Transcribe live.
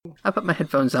I put my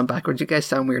headphones on backwards. You guys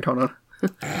sound weird. Hold on.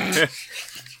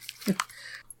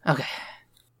 Okay.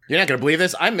 You're not going to believe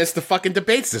this. I missed the fucking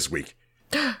debates this week.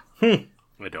 I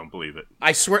don't believe it.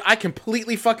 I swear I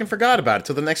completely fucking forgot about it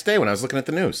till the next day when I was looking at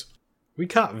the news. We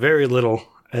caught very little,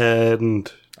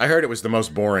 and I heard it was the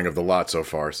most boring of the lot so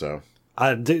far, so.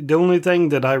 the only thing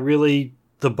that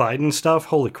the Biden stuff,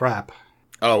 holy crap.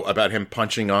 Oh, about him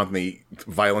punching on the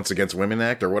Violence Against Women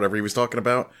Act or whatever he was talking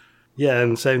about? Yeah,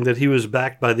 and saying that he was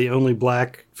backed by the only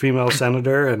black female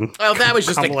senator. And Oh, that was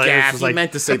just a Kamala gaffe. was He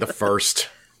meant to say the first.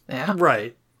 Yeah.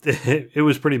 Right. It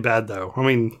was pretty bad, though. I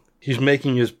mean, he's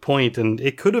making his point, and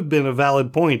it could have been a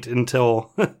valid point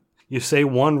until you say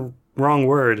one wrong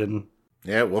word. And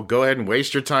Yeah, well, go ahead and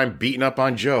waste your time beating up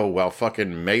on Joe while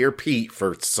fucking Mayor Pete,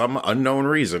 for some unknown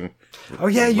reason. Oh,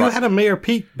 yeah, you had a Mayor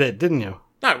Pete bit, didn't you?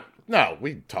 No,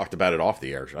 we talked about it off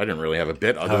the air. I didn't really have a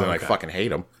bit other than I fucking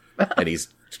hate him. And he's,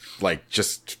 like,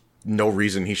 just no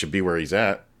reason he should be where he's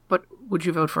at. But would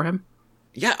you vote for him?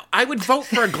 Yeah, I would vote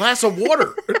for a glass of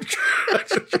water.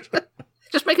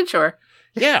 Just making sure.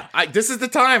 Yeah, this is the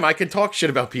time I can talk shit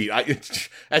about Pete.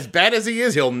 As bad as he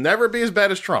is, he'll never be as bad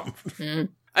as Trump.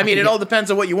 I mean, it all depends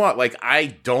on what you want. Like,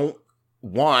 I don't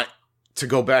want to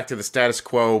go back to the status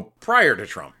quo prior to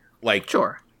Trump. Like,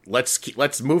 Sure.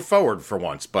 Let's move forward for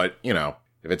once. But, you know,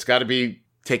 if it's got to be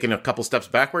taking a couple steps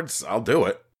backwards, I'll do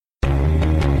it.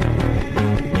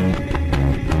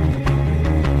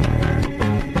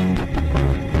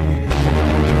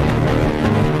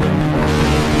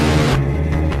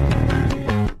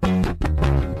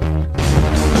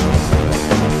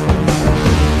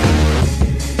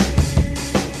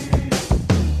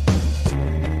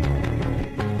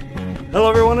 Hello,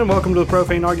 everyone, and welcome to the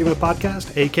Profane Argument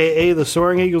Podcast, a.k.a. the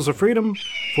Soaring Eagles of Freedom,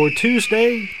 for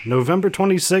Tuesday, November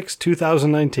 26,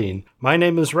 2019. My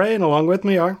name is Ray, and along with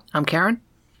me are... I'm Karen.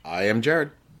 I am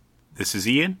Jared. This is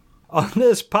Ian. On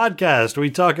this podcast, we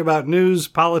talk about news,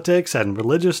 politics, and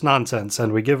religious nonsense,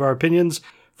 and we give our opinions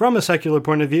from a secular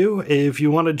point of view. If you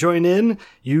want to join in,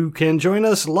 you can join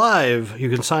us live. You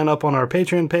can sign up on our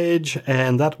Patreon page,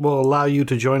 and that will allow you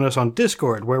to join us on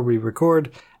Discord, where we record,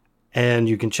 and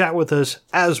you can chat with us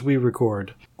as we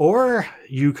record. Or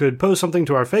you could post something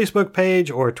to our Facebook page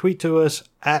or tweet to us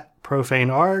at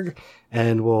ProfaneArg,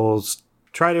 and we'll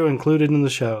try to include it in the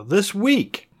show. This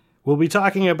week, we'll be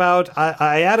talking about...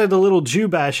 I added a little Jew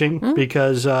bashing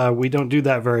because we don't do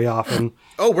that very often.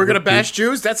 Oh, we're going to bash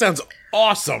Jews? That sounds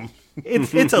awesome.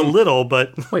 It's a little,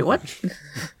 but... Wait, what?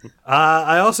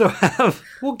 I also have...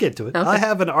 We'll get to it. Okay. I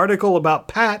have an article about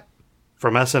Pat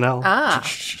from SNL. Ah.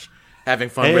 Having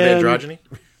fun with androgyny?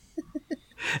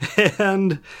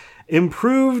 And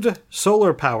improved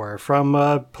solar power from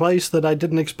a place that I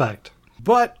didn't expect.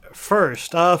 But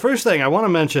first thing I want to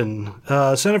mention,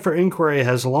 Center for Inquiry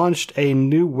has launched a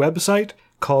new website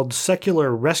called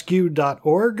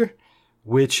secularrescue.org,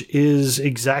 which is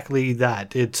exactly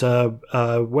that. It's a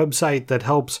website that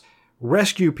helps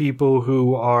rescue people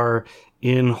who are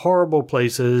in horrible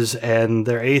places and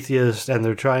they're atheists and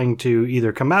they're trying to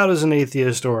either come out as an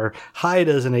atheist or hide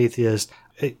as an atheist.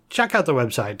 Check out the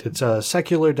website. It's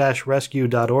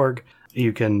secular-rescue.org.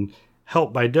 You can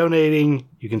help by donating.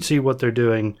 You can see what they're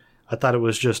doing. I thought it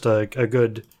was just a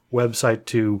good website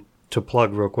to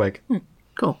plug real quick.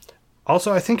 Cool.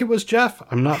 Also, I think it was Jeff.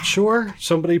 I'm not sure.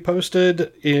 Somebody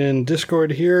posted in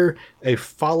Discord here a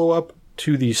follow-up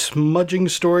to the smudging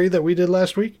story that we did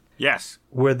last week. Yes.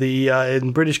 Where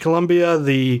in British Columbia,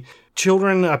 the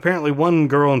children, apparently one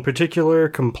girl in particular,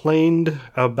 complained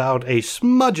about a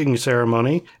smudging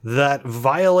ceremony that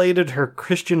violated her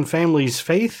Christian family's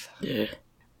faith. Yeah.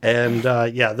 And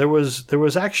there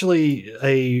was actually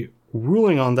a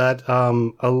ruling on that.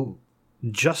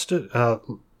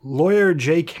 Lawyer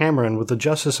Jay Cameron with the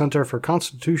Justice Center for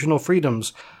Constitutional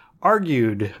Freedoms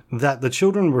argued that the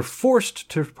children were forced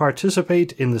to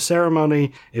participate in the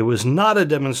ceremony. It was not a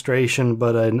demonstration,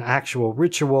 but an actual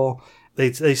ritual.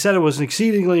 They said it was an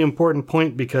exceedingly important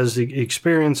point because the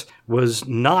experience was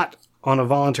not on a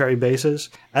voluntary basis.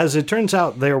 As it turns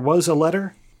out, there was a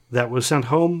letter that was sent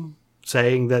home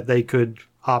saying that they could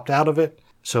opt out of it.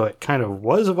 So it kind of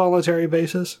was a voluntary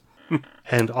basis.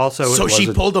 And also, So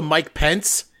she pulled a Mike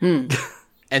Pence and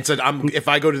said, if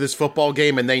I go to this football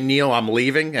game and they kneel, I'm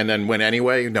leaving, and then went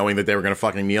anyway, knowing that they were going to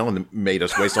fucking kneel and made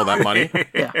us waste all that money.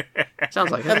 Yeah.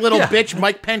 Sounds like That it. little bitch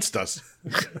Mike Pence does.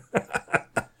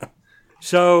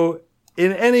 So,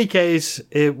 in any case,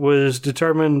 it was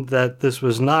determined that this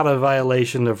was not a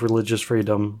violation of religious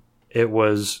freedom.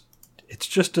 It's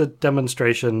just a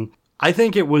demonstration. I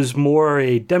think it was more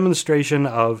a demonstration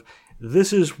of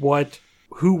this is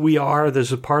who we are.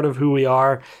 This is part of who we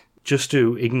are. just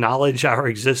to acknowledge our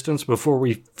existence before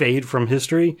we fade from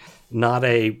history, not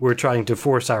a we're trying to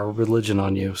force our religion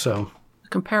on you. So,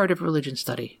 Comparative religion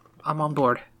study. I'm on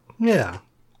board. yeah.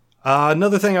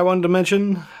 Another thing I wanted to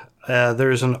mention,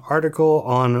 there's an article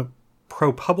on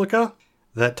ProPublica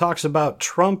that talks about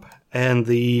Trump and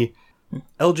the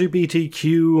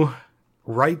LGBTQ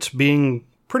rights being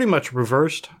pretty much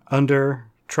reversed under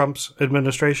Trump's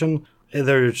administration.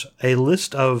 There's a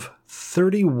list of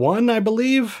 31, I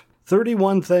believe,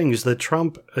 31 things that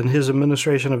Trump and his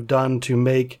administration have done to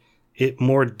make it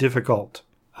more difficult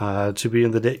to be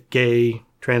in the gay,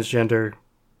 transgender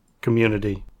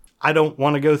community. I don't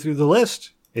want to go through the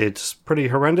list. It's pretty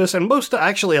horrendous, and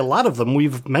actually a lot of them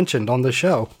we've mentioned on the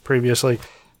show previously,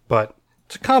 but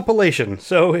it's a compilation.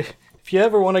 So if you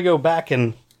ever want to go back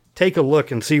and take a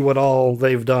look and see what all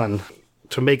they've done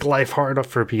to make life hard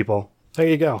for people, there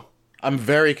you go. I'm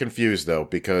very confused, though,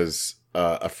 because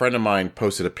a friend of mine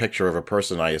posted a picture of a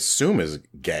person I assume is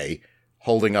gay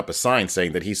holding up a sign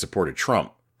saying that he supported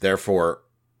Trump. Therefore,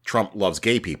 Trump loves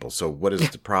gay people. So what is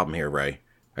the problem here, Ray?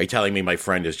 Are you telling me my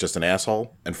friend is just an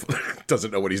asshole and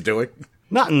doesn't know what he's doing?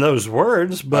 Not in those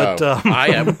words, but... I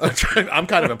am. I'm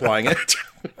kind of implying it.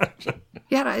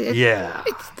 Yeah.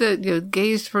 It's the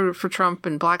gays for Trump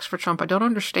and blacks for Trump. I don't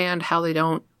understand how they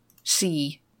don't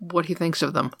see what he thinks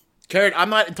of them. Karen, I'm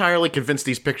not entirely convinced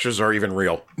these pictures are even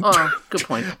real. Oh, good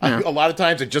point. Yeah. A lot of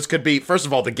times it just could be, first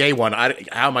of all, the gay one.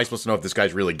 How am I supposed to know if this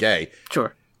guy's really gay?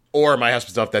 Sure. Or am I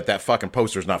supposed to know that fucking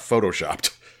poster's not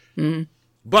photoshopped? Mm-hmm.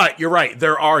 But you're right.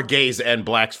 There are gays and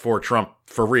blacks for Trump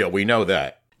for real. We know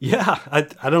that. Yeah,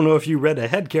 I don't know if you read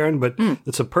ahead, Karen, but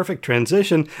it's a perfect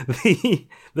transition. The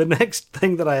next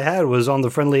thing that I had was on the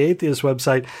Friendly Atheist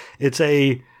website. It's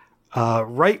a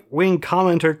right-wing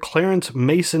commenter, Clarence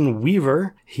Mason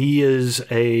Weaver. He is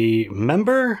a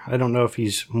member. I don't know if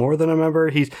he's more than a member.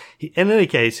 In any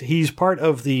case, he's part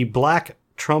of the Black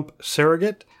Trump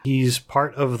Surrogate. He's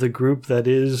part of the group that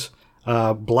is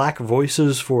Black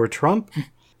Voices for Trump,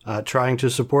 trying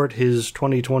to support his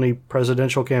 2020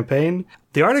 presidential campaign.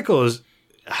 The article is,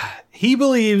 he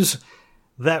believes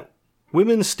that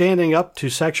women standing up to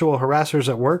sexual harassers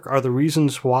at work are the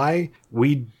reasons why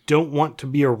we don't want to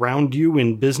be around you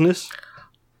in business.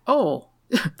 Oh.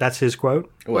 That's his quote.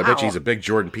 Oh, I Wow. bet he's a big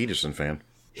Jordan Peterson fan.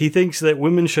 He thinks that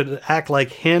women should act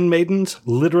like handmaidens,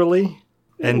 literally,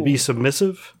 and be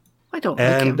submissive. I don't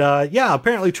like him. Yeah,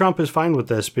 apparently Trump is fine with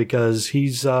this because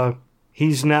he's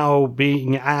now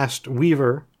being asked,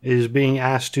 Weaver is being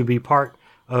asked to be part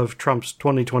of Trump's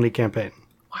 2020 campaign.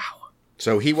 Wow.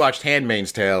 So he watched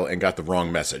Handmaid's Tale and got the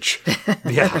wrong message.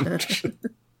 Yeah.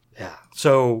 Yeah.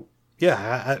 So,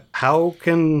 yeah, how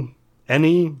can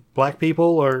any black people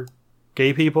or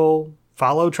gay people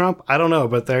follow Trump? I don't know,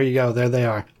 but there you go. There they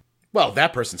are. Well,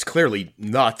 that person's clearly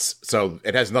nuts, so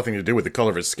it has nothing to do with the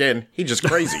color of his skin. He's just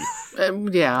crazy.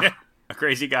 Yeah. A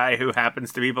crazy guy who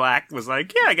happens to be black was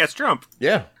like, yeah, I guess Trump.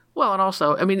 Yeah. Well, and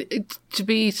also, I mean, to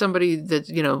be somebody that,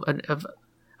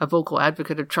 a vocal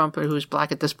advocate of Trump who's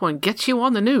black at this point gets you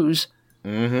on the news.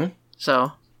 Mm-hmm.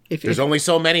 So, There's only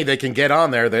so many that can get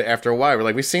on there that after a while, we're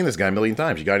like, we've seen this guy a million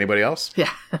times. You got anybody else? Yeah.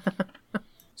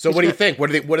 So what do you think? What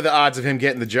are the odds of him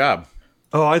getting the job?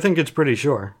 Oh, I think it's pretty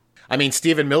sure. I mean,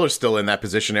 Stephen Miller's still in that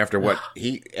position after what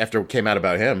came out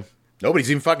about him. Nobody's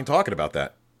even fucking talking about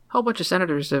that. A whole bunch of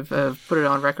senators have put it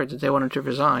on record that they want him to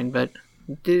resign, but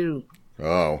do.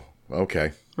 Oh,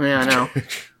 okay. Yeah, I know.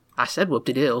 I said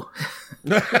whoop-de-doo.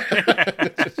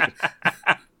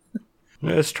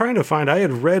 I was trying to find, I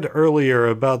had read earlier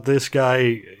about this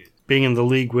guy being in the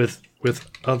league with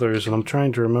others, and I'm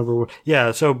trying to remember.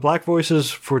 Yeah, so Black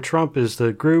Voices for Trump is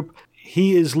the group.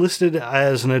 He is listed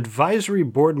as an advisory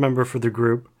board member for the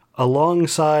group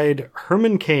alongside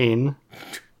Herman Cain,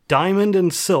 Diamond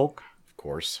and Silk, Of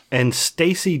course. and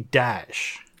Stacey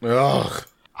Dash. Ugh.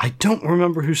 I don't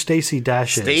remember who Stacey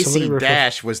Dash is. Stacey Somebody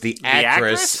Dash was the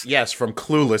actress, yes, from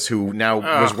Clueless, who now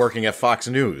was working at Fox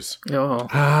News. Oh.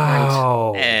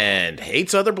 Oh. And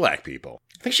hates other black people.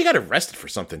 I think she got arrested for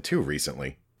something, too,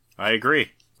 recently. I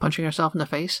agree. Punching herself in the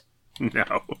face?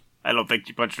 No, I don't think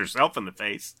she punched herself in the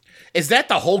face. Is that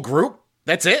the whole group?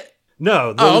 That's it?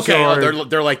 No, Oh, those okay. are...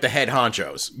 They're like the head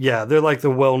honchos. Yeah, they're like the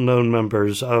well-known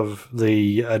members of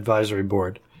the advisory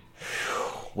board.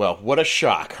 Well, what a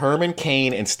shock. Herman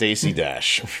Cain and Stacey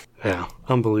Dash. Yeah,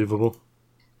 unbelievable.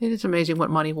 It is amazing what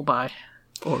money will buy.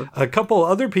 Or A couple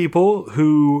other people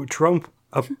who Trump,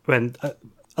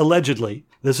 allegedly,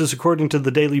 this is according to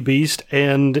the Daily Beast,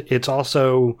 and it's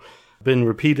also been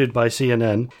repeated by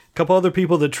CNN. A couple other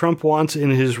people that Trump wants in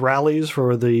his rallies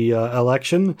for the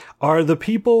election are the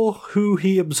people who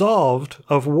he absolved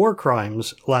of war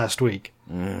crimes last week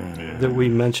that we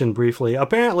mentioned briefly.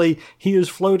 Apparently, he has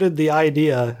floated the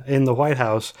idea in the White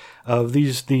House of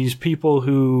these people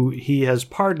who he has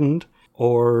pardoned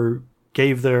or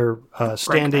gave their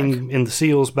standing in the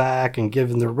SEALs back and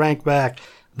given their rank back.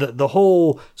 The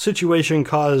whole situation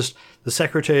caused the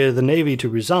Secretary of the Navy to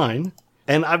resign.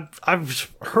 And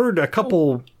I've heard a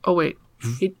couple... Oh, wait.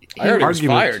 I heard he was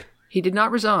fired. He did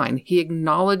not resign. He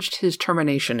acknowledged his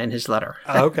termination in his letter.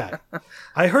 Okay.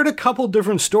 I heard a couple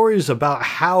different stories about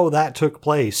how that took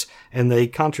place, and they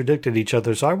contradicted each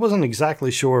other, so I wasn't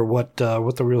exactly sure what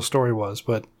the real story was.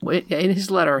 But in his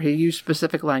letter, he used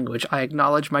specific language. I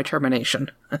acknowledge my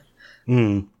termination.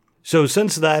 So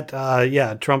since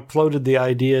that, Trump floated the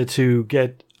idea to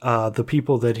get the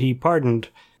people that he pardoned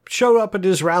showed up at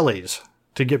his rallies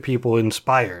to get people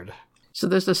inspired. So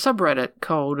there's a subreddit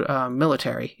called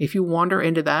Military. If you wander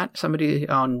into that, somebody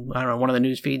on, I don't know, one of the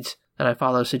news feeds that I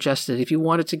follow suggested if you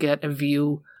wanted to get a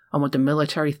view on what the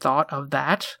military thought of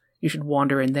that, you should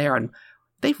wander in there. And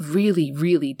they really,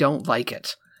 really don't like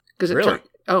it. Really?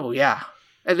 Oh, yeah.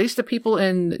 At least the people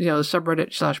in, the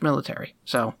subreddit /military.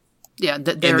 So, yeah. In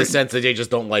the sense that they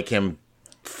just don't like him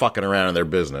fucking around in their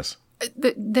business.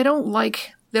 They don't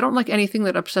like anything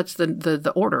that upsets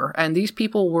the order. And these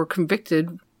people were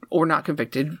convicted or not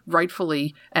convicted,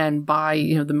 rightfully, and by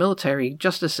the military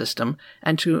justice system,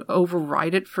 and to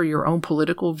override it for your own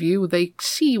political view, they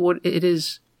see what it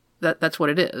is, that's what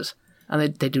it is,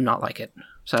 and they do not like it.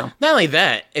 So not only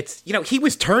that, it's he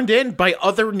was turned in by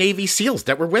other Navy SEALs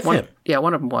that were with him. Yeah,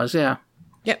 one of them was, yeah,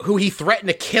 who he threatened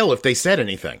to kill if they said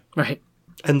anything. Right.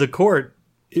 And the court,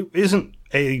 it isn't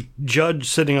a judge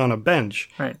sitting on a bench.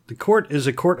 Right. The court is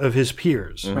a court of his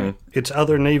peers. Right. It's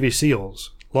other Navy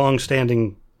SEALs,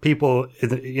 long-standing people,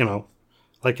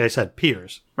 like I said,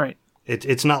 peers. Right.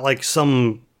 It's not like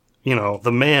some,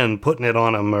 the man putting it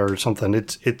on him or something.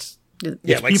 It's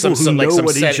like people who know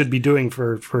what he should be doing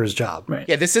for his job. Right.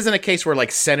 Yeah, this isn't a case where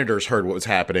senators heard what was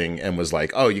happening and was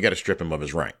like, oh, you got to strip him of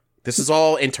his rank. This is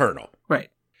all internal. Right.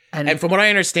 And from what I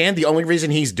understand, the only reason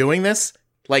he's doing this,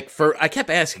 I kept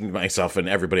asking myself and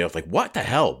everybody else, what the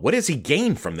hell? What does he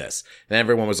gain from this? And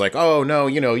everyone was like, oh, no,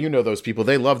 you know those people.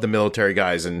 They love the military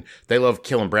guys and they love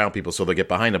killing brown people, so they'll get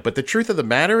behind them. But the truth of the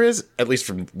matter is, at least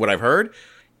from what I've heard,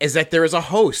 is that there is a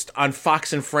host on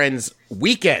Fox and Friends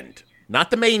Weekend,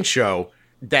 not the main show,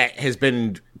 that has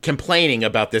been complaining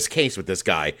about this case with this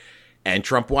guy. And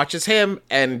Trump watches him,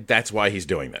 and that's why he's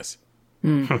doing this.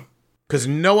 Because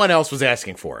no one else was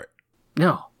asking for it.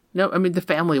 No, I mean, the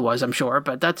family was, I'm sure,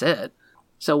 but that's it.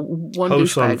 So one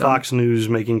host on Fox News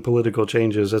making political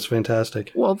changes. That's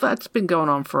fantastic. Well, that's been going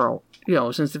on for,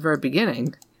 since the very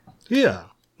beginning. Yeah.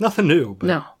 Nothing new. But...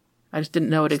 No. I just didn't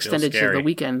know it extended to the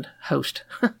weekend host.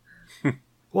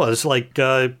 Well, it's like,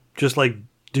 just like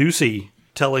Ducey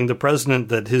telling the president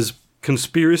that his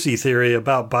conspiracy theory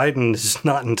about Biden is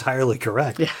not entirely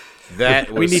correct. Yeah.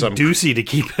 We need Ducey to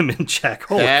keep him in check.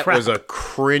 Holy crap. That was a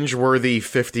cringeworthy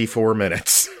 54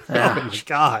 minutes. Oh, my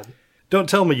God. Don't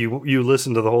tell me you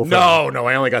listened to the whole thing. No,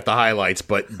 I only got the highlights,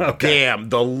 but damn,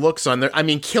 the looks on there. I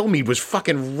mean, Kilmeade was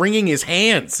fucking wringing his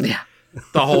hands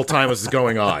the whole time this was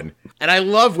going on. And I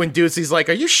love when Ducey's like,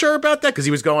 are you sure about that? Because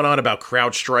he was going on about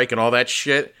CrowdStrike and all that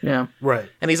shit. Yeah. Right.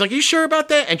 And he's like, are you sure about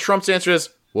that? And Trump's answer is,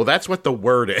 well, that's what the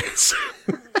word is.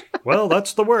 Well,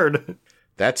 that's the word.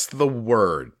 That's the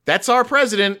word. That's our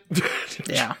president.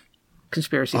 Yeah.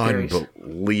 Conspiracy theories.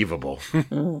 Unbelievable.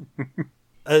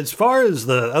 As far as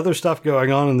the other stuff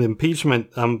going on in the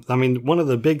impeachment, one of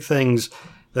the big things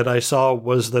that I saw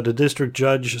was that a district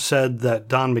judge said that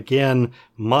Don McGahn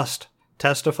must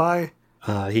testify.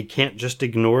 He can't just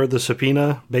ignore the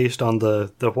subpoena based on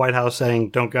the White House saying,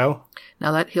 don't go.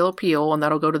 Now that he'll appeal, and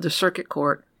that'll go to the circuit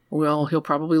court. Well, he'll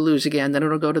probably lose again. Then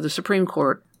it'll go to the Supreme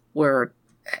Court, where...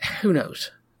 who knows?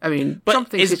 I mean, but Trump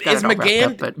thinks he's got it all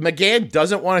wrapped up, but McGahn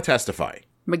doesn't want to testify.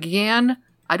 McGahn,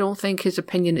 I don't think his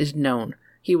opinion is known.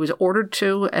 He was ordered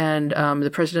to, and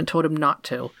the president told him not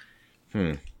to.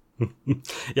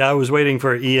 Yeah, I was waiting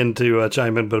for Ian to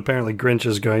chime in, but apparently Grinch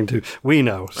is going to. We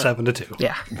know, 7-2.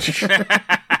 Yeah.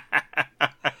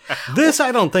 This,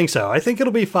 I don't think so. I think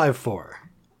it'll be 5-4.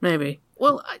 Maybe.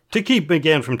 Well, to keep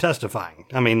McGahn from testifying.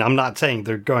 I mean, I'm not saying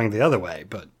they're going the other way,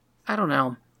 but... I don't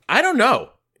know. I don't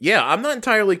know. Yeah, I'm not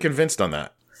entirely convinced on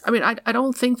that. I mean, I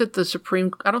don't think that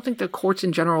I don't think the courts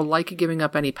in general like giving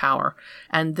up any power.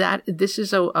 And this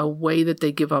is a way that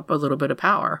they give up a little bit of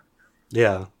power.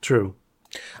 Yeah, true.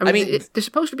 I mean they're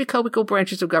supposed to be co-equal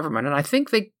branches of government, and I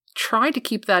think they try to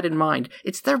keep that in mind.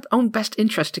 It's their own best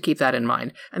interest to keep that in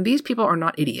mind. And these people are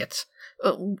not idiots,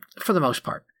 for the most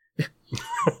part.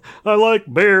 I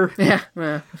like beer.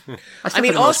 Yeah. I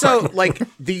mean, also, like,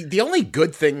 the only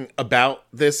good thing about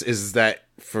this is that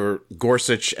for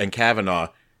Gorsuch and Kavanaugh,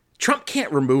 Trump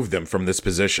can't remove them from this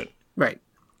position. Right.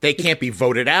 They can't be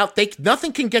voted out.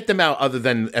 Nothing can get them out other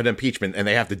than an impeachment, and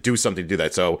they have to do something to do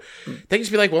that. So they can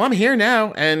just be like, well, I'm here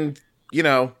now, and, you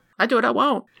know. I do it, I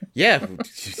won't. Yeah,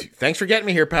 thanks for getting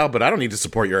me here, pal, but I don't need to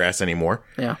support your ass anymore.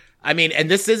 Yeah. I mean, and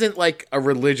this isn't like a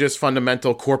religious,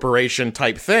 fundamental corporation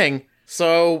type thing,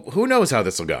 so who knows how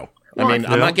this will go. I mean,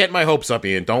 I'm not getting my hopes up,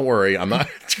 Ian. Don't worry. I'm not,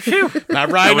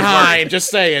 not riding high. I'm just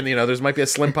saying, you know, there's might be a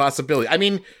slim possibility. I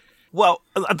mean. Well,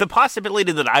 the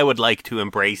possibility that I would like to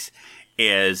embrace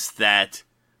is that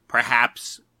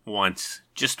perhaps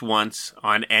just once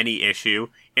on any issue,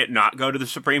 it not go to the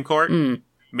Supreme Court.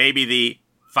 Maybe the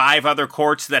 5 other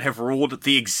courts that have ruled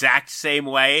the exact same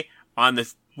way on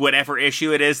the whatever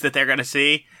issue it is that they're going to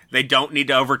see, they don't need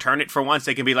to overturn it for once.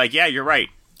 They can be like, yeah, you're right.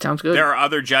 Sounds good. There are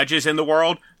other judges in the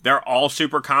world. They're all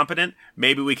super competent.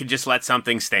 Maybe we can just let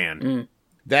something stand.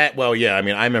 Well, yeah, I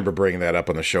mean, I remember bringing that up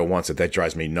on the show once, that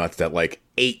drives me nuts, that, like,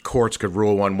 8 courts could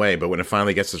rule one way, but when it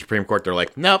finally gets to the Supreme Court, they're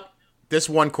like, nope, this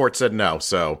one court said no,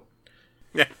 so.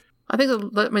 Yeah. I think,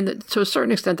 to a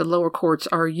certain extent, the lower courts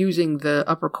are using the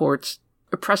upper courts'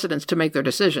 precedents to make their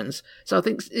decisions. So I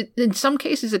think, in some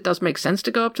cases, it does make sense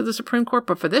to go up to the Supreme Court,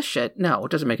 but for this shit, no,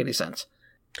 it doesn't make any sense.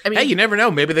 I mean, hey, you never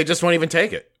know. Maybe they just won't even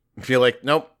take it. Feel like,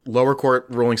 nope, lower court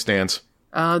ruling stands.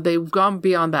 They've gone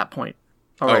beyond that point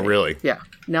already. Oh, really? Yeah.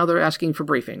 Now they're asking for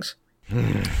briefings.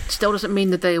 Still doesn't mean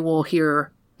that they will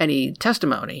hear any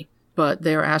testimony, but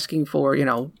they're asking for,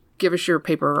 give us your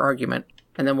paper argument,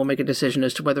 and then we'll make a decision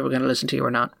as to whether we're going to listen to you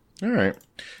or not. All right.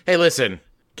 Hey, listen,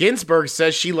 Ginsburg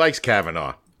says she likes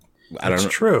Kavanaugh. That's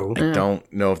true. I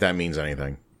don't know if that means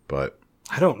anything, but.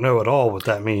 I don't know at all what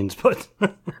that means, but.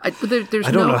 I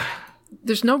don't know.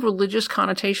 There's no religious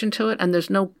connotation to it, and there's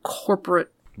no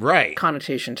corporate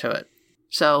connotation to it.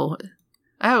 So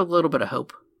I have a little bit of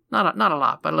hope. Not a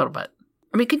lot, but a little bit.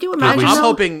 I mean, can you imagine? I'm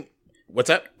hoping. What's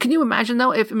that? Can you imagine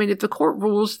though? If the court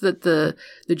rules that the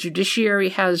judiciary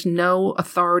has no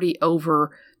authority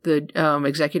over the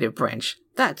executive branch,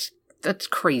 that's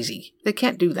crazy. They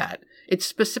can't do that. It's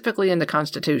specifically in the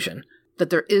Constitution that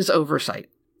there is oversight.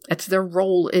 It's their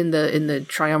role in the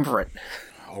triumvirate.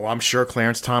 Oh, I'm sure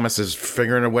Clarence Thomas is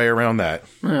figuring a way around that.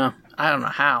 Yeah, I don't know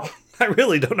how. I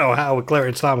really don't know how with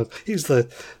Clarence Thomas. He's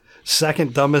the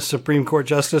second dumbest Supreme Court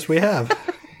justice we have.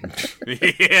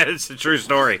 Yeah, it's a true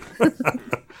story.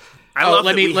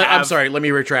 Let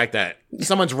me retract that.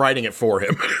 Someone's writing it for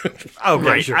him. Oh,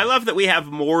 right. Sure. I love that we have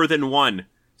more than one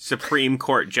Supreme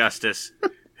Court justice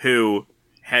who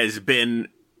has been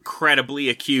credibly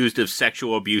accused of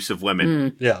sexual abuse of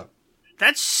women. Yeah.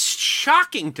 That's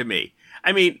shocking to me.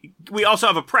 I mean, we also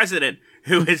have a president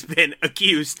who has been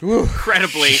accused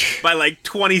credibly by like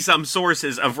 20-some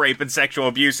sources of rape and sexual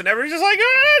abuse, and everyone's just like,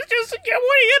 what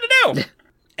are you going to do?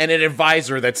 And an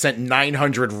advisor that sent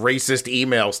 900 racist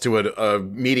emails to a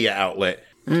media outlet,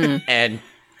 and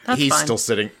he's fine. still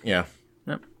sitting. Yeah,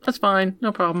 Yep. That's fine,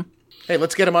 no problem. Hey,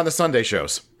 let's get him on the Sunday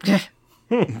shows.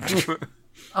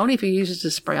 Only if he uses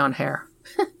his spray-on hair.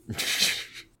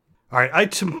 All right, I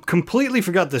completely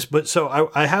forgot this, but so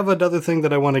I have another thing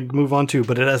that I want to move on to,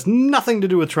 but it has nothing to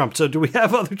do with Trump. So do we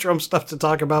have other Trump stuff to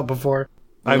talk about before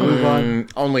I move on?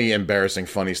 Only embarrassing,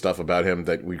 funny stuff about him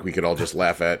that we could all just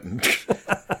laugh at.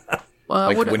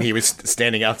 Well, like when he was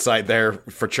standing outside there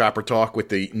for Chopper Talk with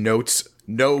the notes,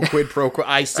 no quid pro quo.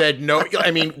 I said no.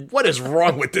 I mean, what is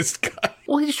wrong with this guy?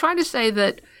 Well, he's trying to say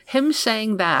that him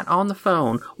saying that on the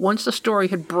phone, once the story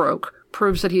had broke,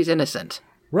 proves that he's innocent.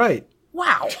 Right.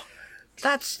 Wow.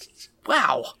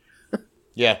 Wow.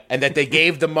 Yeah, and that they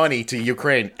gave the money to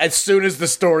Ukraine as soon as the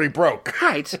story broke.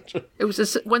 Right. It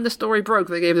was when the story broke,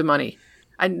 they gave the money.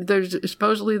 And there's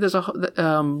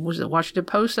was it Washington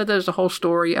Post said there's a whole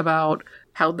story about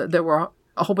how there were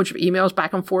a whole bunch of emails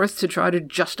back and forth to try to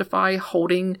justify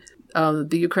holding the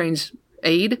Ukraine's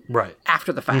aid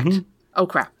after the fact. Mm-hmm. Oh,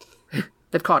 crap.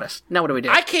 They've caught us. Now what do we do?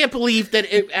 I can't believe that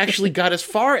it actually got as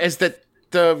far as that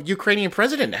the Ukrainian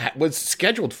president was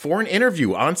scheduled for an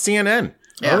interview on CNN.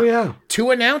 Yeah. Oh, yeah. To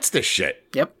announce this shit.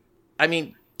 Yep. I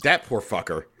mean, that poor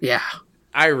fucker. Yeah.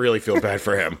 I really feel bad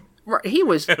for him. Right. He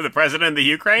was... The president of the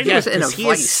Ukraine? He was in a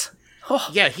vice.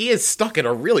 Yeah, he is stuck in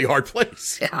a really hard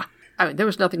place. Yeah. I mean, there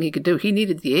was nothing he could do. He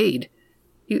needed the aid.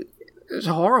 It was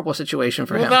a horrible situation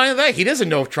for him. Well, not only that, he doesn't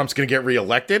know if Trump's going to get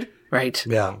reelected. Right.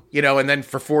 Yeah. You know, and then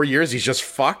for 4 years, he's just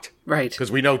fucked. Right. Because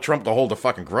we know Trump to hold a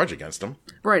fucking grudge against him.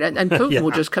 Right. And Putin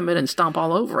will just come in and stomp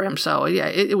all over him. So,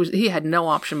 yeah, he had no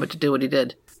option but to do what he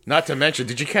did. Not to mention,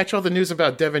 did you catch all the news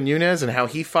about Devin Nunes and how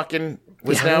he fucking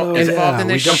was now Oh, involved in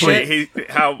this shit?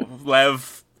 How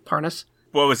Lev... Parnas?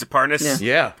 What was it, Parnas?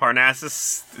 Yeah.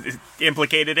 Parnassus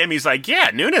implicated him. He's like, yeah,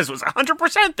 Nunes was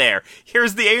 100% there.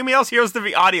 Here's the emails, here's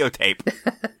the audio tape.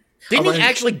 Didn't he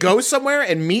actually go somewhere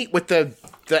and meet with the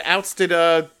ousted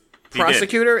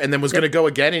prosecutor and then was going to go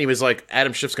again? And he was like,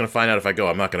 Adam Schiff's going to find out if I go.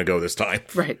 I'm not going to go this time.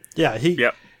 Right. Yeah,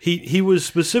 he was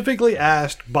specifically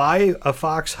asked by a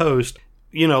Fox host,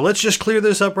 you know, let's just clear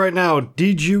this up right now.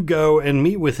 Did you go and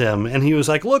meet with him? And he was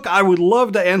like, look, I would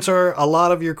love to answer a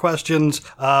lot of your questions,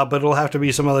 but it'll have to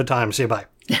be some other time. See you, bye.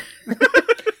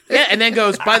 Yeah, and then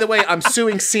goes, by the way, I'm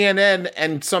suing CNN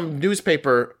and some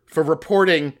newspaper for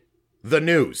reporting the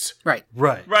news. Right.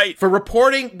 Right. For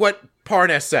reporting what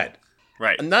Parnas said.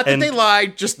 Right. Not that they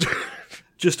lied, just...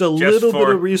 Just a little bit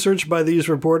of research by these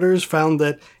reporters found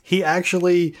that he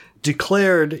actually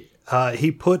declared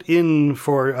he put in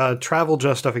for travel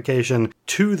justification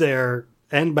to there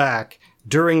and back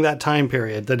during that time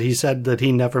period that he said that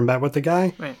he never met with the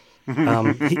guy. Right.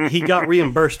 He got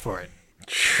reimbursed for it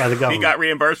by the government. He got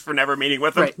reimbursed for never meeting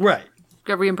with him? Right.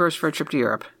 Got reimbursed for a trip to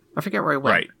Europe. I forget where he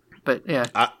went. Right. But,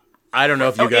 yeah. I don't know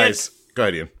if you guys... Go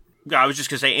ahead, Ian. I was just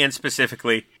going to say, and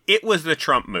specifically, it was the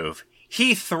Trump move.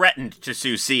 He threatened to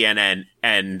sue CNN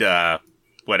and,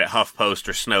 HuffPost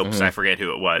or Snopes, I forget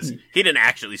who it was. He didn't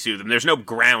actually sue them. There's no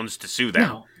grounds to sue them.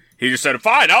 No. He just said,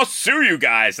 fine, I'll sue you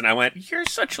guys. And I went, you're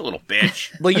such a little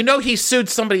bitch. Well, you know, he sued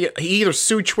somebody... He either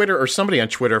sued Twitter or somebody on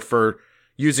Twitter for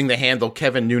using the handle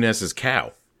Kevin Nunes'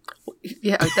 cow.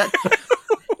 Yeah, that...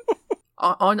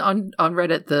 on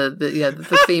Reddit,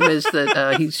 the theme is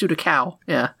that he sued a cow.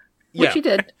 Yeah. Which he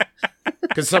did.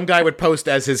 Because some guy would post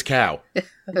as his cow,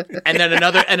 and then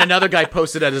another guy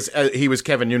posted as he was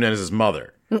Kevin Nunes'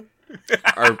 mother.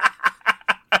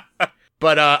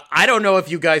 But I don't know if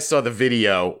you guys saw the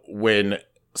video when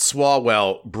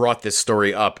Swalwell brought this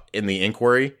story up in the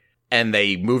inquiry, and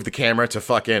they moved the camera to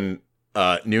fucking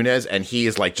Nunes, and he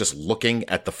is like just looking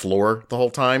at the floor the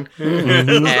whole time.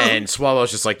 And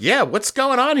Swalwell's just like, yeah, what's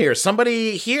going on here?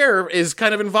 Somebody here is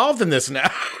kind of involved in this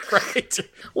now, right?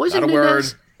 Wasn't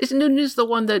Nunes? Isn't Nunes the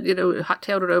one that,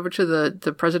 hot-tailed it over to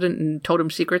the president and told him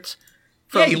secrets?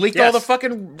 Yeah, he leaked all the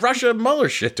fucking Russia Mueller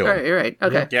shit to him. Right.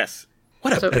 Okay. Yes.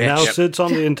 What a bitch. And now sits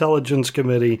on the Intelligence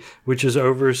Committee, which is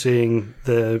overseeing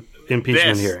the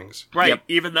impeachment hearings. Right. Yep.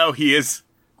 Even though he is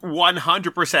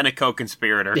 100% a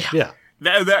co-conspirator. Yeah.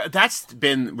 That's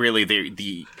been really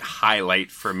the highlight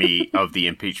for me of the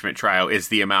impeachment trial is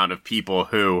the amount of people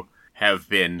who have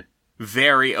been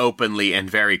very openly and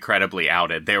very credibly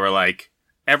outed. They were like,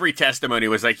 every testimony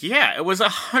was like, yeah, it was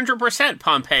 100%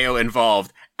 Pompeo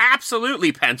involved.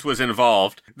 Absolutely Pence was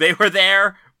involved. They were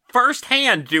there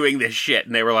firsthand doing this shit.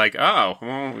 And they were like, oh,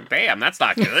 well, damn, that's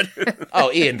not good.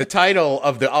 Oh, Ian, the title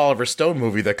of the Oliver Stone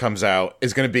movie that comes out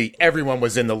is going to be Everyone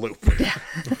Was in the Loop.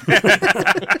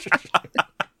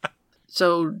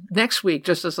 So next week,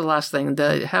 just as the last thing,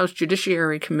 the House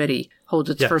Judiciary Committee holds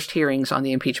its first hearings on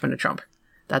the impeachment of Trump.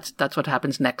 That's what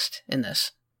happens next in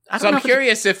this. So I'm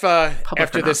curious if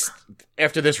after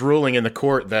this ruling in the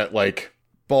court that like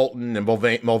Bolton and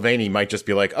Mulvaney might just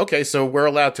be like, okay, so we're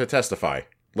allowed to testify.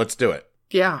 Let's do it.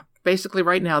 Yeah. Basically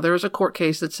right now there is a court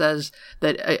case that says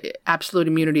that absolute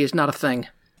immunity is not a thing.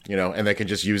 And they can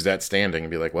just use that standing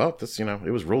and be like, well, this,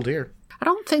 it was ruled here. I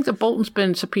don't think that Bolton's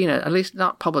been subpoenaed, at least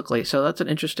not publicly. So that's an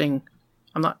interesting,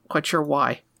 I'm not quite sure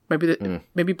why.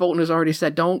 Maybe Bolton has already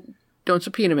said, don't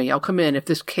subpoena me. I'll come in if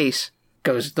this case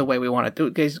goes the way we want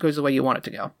it. Goes the way you want it to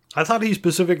go. I thought he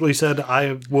specifically said,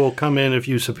 I will come in if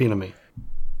you subpoena me.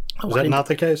 Is that not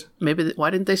the case? Maybe. Why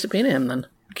didn't they subpoena him then?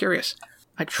 I'm curious.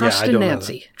 I trust in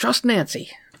Nancy. Trust Nancy.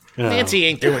 No. Nancy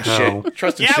ain't doing shit.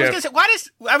 Trust in Schiff. I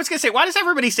was gonna say, why does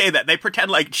everybody say that? They pretend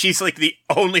like she's like the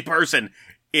only person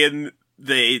in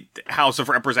the House of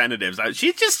Representatives.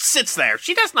 She just sits there.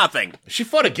 She does nothing. She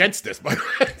fought against this, by the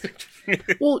way.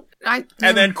 Well,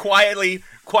 and then quietly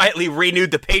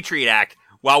renewed the Patriot Act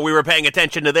while we were paying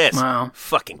attention to this. Wow.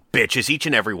 Fucking bitches, each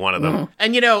and every one of them.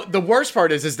 And the worst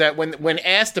part is that when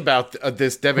asked about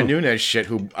this Devin Nunes shit,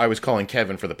 who I was calling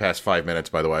Kevin for the past 5 minutes,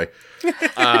 by the way.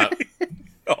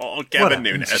 Kevin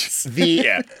Nunes.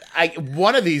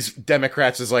 One of these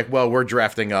Democrats is like, well, we're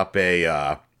drafting up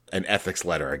an ethics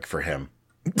letter for him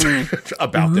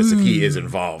about this if he is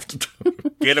involved.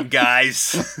 Get him,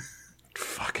 guys.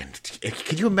 Fucking,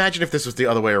 can you imagine if this was the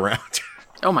other way around?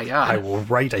 Oh my God. I will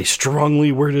write a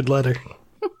strongly worded letter.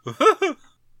 All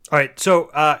right, so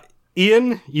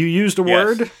Ian, you used a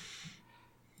word.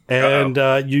 And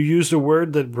you used a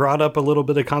word that brought up a little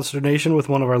bit of consternation with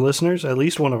one of our listeners, at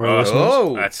least one of our listeners.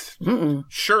 Oh, That's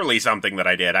surely something that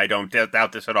I did. I don't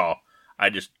doubt this at all. I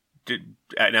just did.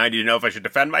 And I need to know if I should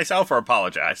defend myself or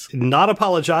apologize. Not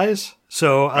apologize.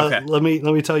 So Okay. let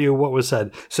me tell you what was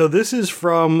said. So this is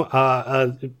from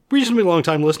a reasonably long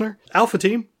time listener, Alpha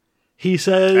Team. He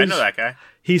says, I know that guy.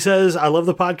 He says, I love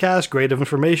the podcast, great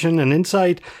information and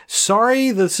insight.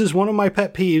 Sorry, this is one of my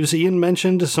pet peeves. Ian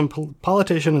mentioned some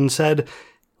politician and said,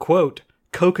 quote,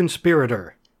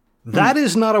 co-conspirator. That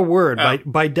is not a word.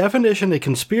 By definition, a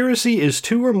conspiracy is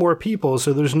two or more people,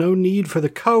 so there's no need for the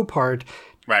co part.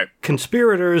 Right.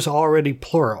 Conspirator is already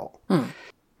plural.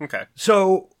 Okay.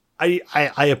 So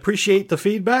I appreciate the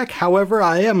feedback. However,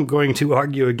 I am going to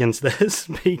argue against this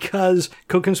because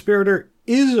co-conspirator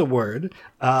is a word.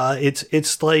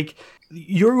 It's like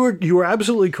you are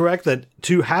absolutely correct that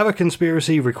to have a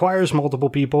conspiracy requires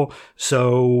multiple people.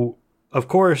 So of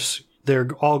course they're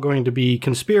all going to be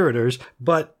conspirators.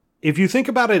 But if you think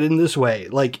about it in this way,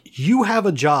 like you have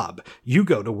a job, you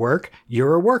go to work,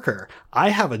 you're a worker. I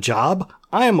have a job,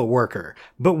 I am a worker.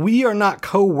 But we are not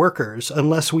co-workers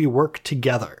unless we work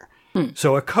together.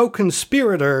 So a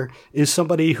co-conspirator is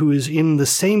somebody who is in the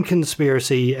same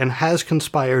conspiracy and has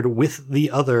conspired with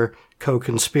the other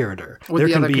co-conspirator. With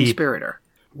the other conspirator.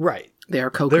 Right. They are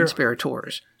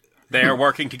co-conspirators. They are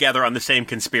working together on the same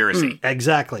conspiracy.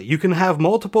 Exactly. You can have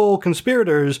multiple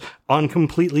conspirators on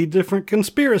completely different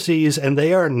conspiracies, and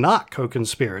they are not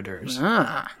co-conspirators.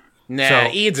 Nah,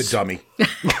 Ian's a dummy.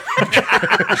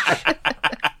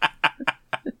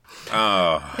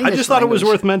 I just thought it was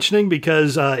worth mentioning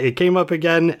because it came up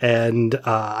again, and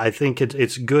I think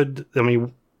it's good. I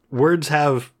mean, words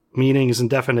have meanings and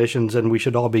definitions, and we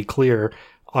should all be clear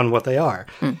on what they are.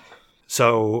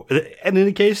 So, in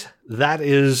any case,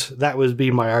 that would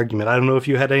be my argument. I don't know if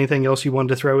you had anything else you wanted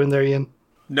to throw in there, Ian?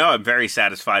 No, I'm very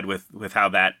satisfied with how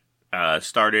that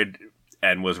started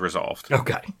and was resolved.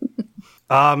 Okay.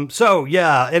 So,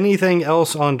 yeah, anything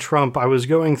else on Trump? I was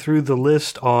going through the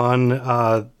list on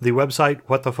the website,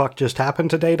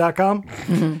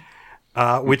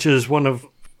 whatthefuckjusthappenedtoday.com, which is one of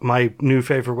my new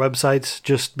favorite websites,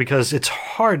 just because it's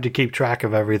hard to keep track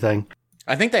of everything.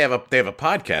 I think they have a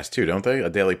podcast too, don't they? A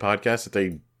daily podcast that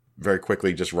they very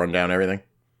quickly just run down everything.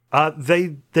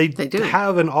 They do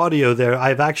have an audio there.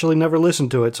 I've actually never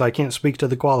listened to it, so I can't speak to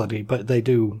the quality, but they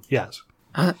do, yes.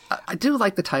 I do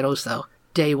like the titles, though.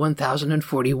 Day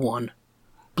 1041.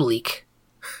 Bleak.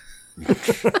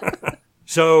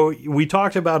 So we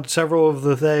talked about several of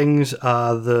the things.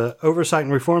 The Oversight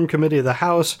and Reform Committee of the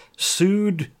House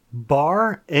sued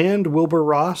Barr and Wilbur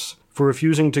Ross for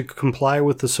refusing to comply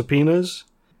with the subpoenas.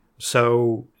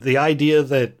 So the idea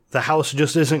that the House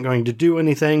just isn't going to do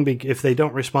anything, if they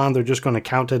don't respond, they're just going to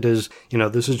count it as,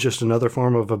 this is just another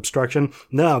form of obstruction.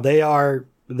 No, they are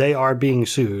being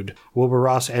sued. Wilbur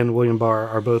Ross and William Barr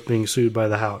are both being sued by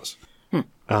the House.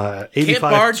 85. Can't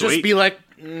Barr just be like,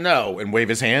 no, and wave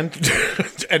his hand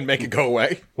and make it go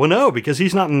away? Well, no, because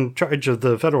he's not in charge of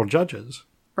the federal judges.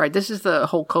 Right, this is the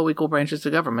whole co-equal branches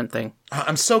of government thing.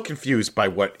 I'm so confused by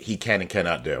what he can and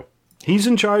cannot do. He's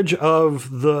in charge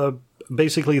of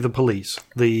basically the police.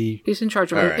 He's in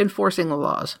charge of enforcing the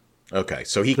laws. Okay,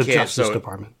 so he the can't. Justice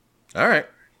Department. All right.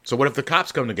 So what if the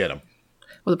cops come to get him?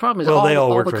 Well, the problem is they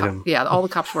all work for him. Yeah, all the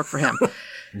cops work for him.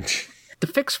 The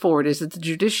fix for it is that the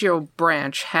judicial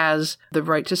branch has the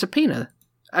right to subpoena.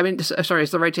 It's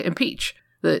the right to impeach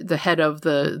the head of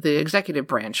the executive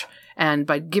branch. And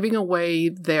by giving away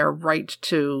their right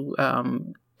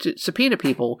to subpoena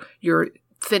people, you're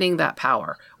thinning that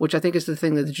power, which I think is the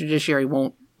thing that the judiciary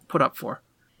won't put up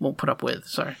with.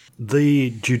 Sorry.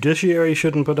 The judiciary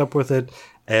shouldn't put up with it,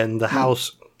 and the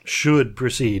House should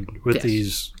proceed with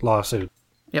these lawsuits.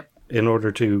 Yep. In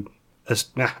order to,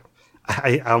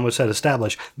 I almost said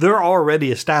establish. They're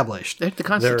already established. They're the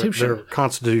Constitution. They're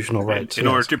constitutional rights. In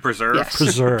order to preserve? Yes.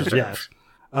 Preserve, yes.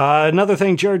 Another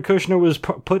thing, Jared Kushner was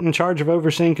put in charge of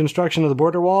overseeing construction of the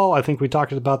border wall. I think we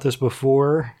talked about this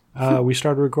before we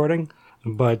started recording.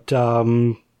 But,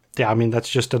 that's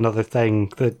just another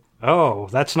thing that,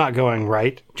 that's not going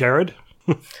right. Jared?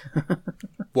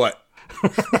 What?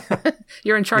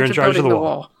 You're in charge of building the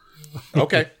wall.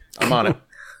 Okay, I'm on it.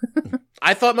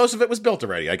 I thought most of it was built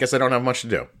already. I guess I don't have much to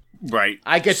do. Right.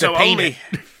 I get to paint it.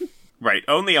 Right,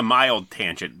 only a mild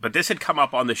tangent, but this had come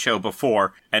up on the show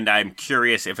before, and I'm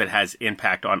curious if it has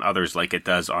impact on others like it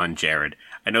does on Jared.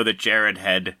 I know that Jared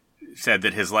had said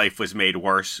that his life was made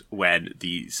worse when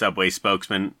the Subway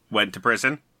spokesman went to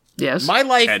prison. Yes. My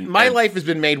life has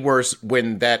been made worse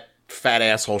when that fat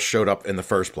asshole showed up in the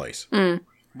first place.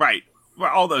 Right.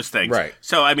 Well, all those things. Right.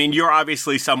 So, I mean, you're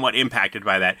obviously somewhat impacted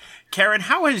by that. Karen,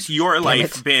 how has your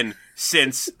life been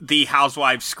since the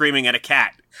housewives screaming at a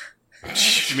cat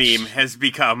meme has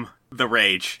become the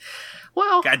rage?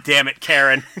 Well, God damn it,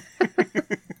 Karen.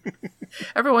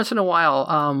 every once in a while,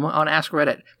 on Ask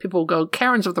Reddit, people will go,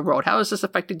 Karens of the world, how has this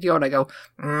affected you? And I go,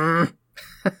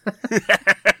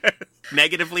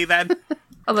 Negatively, then?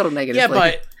 a little negatively. Yeah,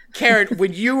 but Karen,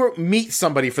 when you meet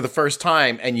somebody for the first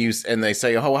time and they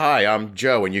say, "Oh, hi, I'm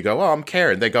Joe," and you go, "Oh, I'm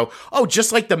Karen," they go, "Oh,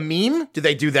 just like the meme? Do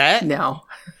they do that?" No.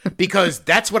 Because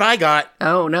that's what I got.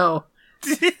 Oh, no.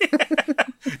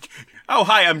 Oh,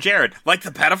 hi, I'm Jared. Like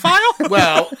the pedophile?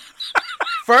 Well,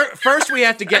 first we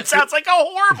have to get. That sounds like a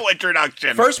horrible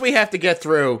introduction. First, we have to get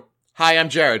through. Hi, I'm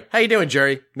Jared. How you doing,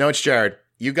 Jerry? No, it's Jared.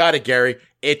 You got it, Gary.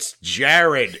 It's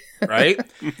Jared, right?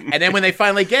 And then when they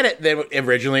finally get it, then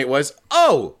originally it was,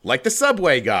 oh, like the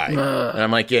Subway guy. And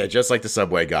I'm like, yeah, just like the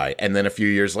Subway guy. And then a few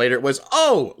years later, it was,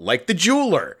 oh, like the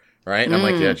jeweler, right? And I'm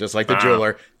like, yeah, just like the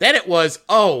jeweler. Then it was,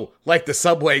 oh, like the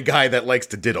Subway guy that likes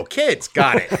to diddle kids.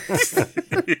 Got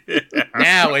it.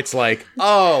 Now it's like,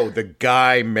 oh, the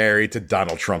guy married to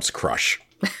Donald Trump's crush.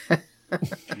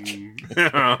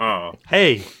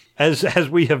 Hey, as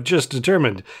we have just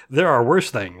determined, there are worse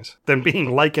things than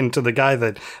being likened to the guy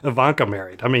that Ivanka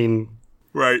married. I mean,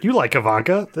 Right. you like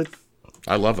Ivanka.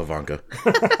 I love Ivanka.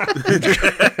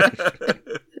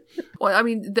 Well, I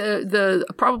mean, the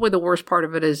probably the worst part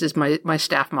of it is my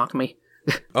staff mock me.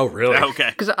 Oh, really? Okay.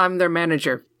 Because I'm their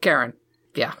manager, Karen.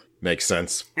 Yeah. Makes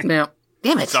sense. No.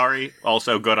 Damn it. Sorry.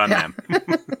 Also good on them.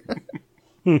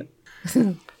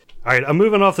 All right, I'm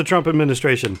moving off the Trump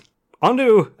administration.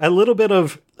 Onto a little bit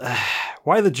of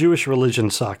why the Jewish religion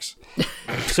sucks.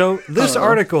 So this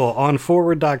article on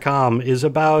forward.com is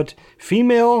about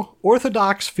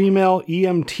Orthodox female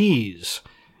EMTs,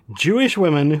 Jewish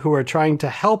women who are trying to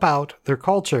help out their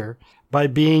culture by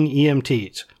being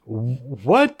EMTs.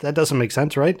 What? That doesn't make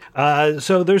sense, right?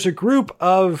 So there's a group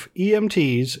of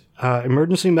EMTs,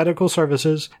 emergency medical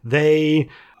services.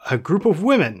 A group of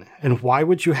women. And why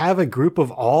would you have a group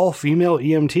of all female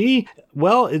EMT?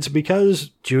 Well, it's because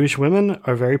Jewish women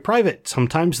are very private.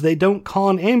 Sometimes they don't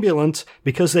call an ambulance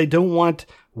because they don't want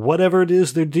whatever it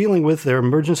is they're dealing with, their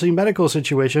emergency medical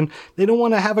situation. They don't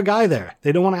want to have a guy there.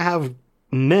 They don't want to have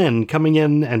men coming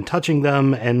in and touching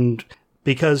them, and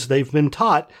because they've been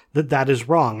taught that that is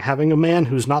wrong. Having a man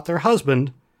who's not their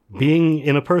husband being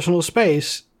in a personal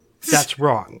space, that's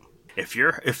wrong.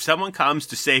 If someone comes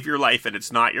to save your life and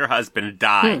it's not your husband,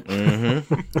 die.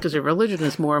 Because your religion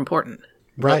is more important.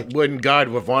 Right. But wouldn't God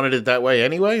have wanted it that way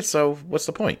anyway? So what's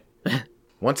the point?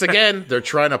 Once again, they're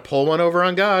trying to pull one over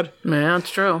on God. Yeah, that's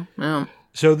true. Yeah.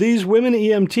 So these women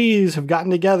EMTs have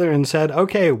gotten together and said,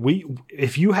 okay,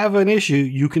 if you have an issue,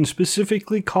 you can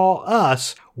specifically call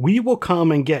us. We will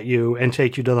come and get you and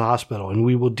take you to the hospital, and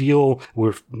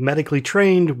we're medically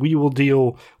trained. We will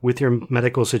deal with your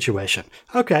medical situation.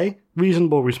 Okay,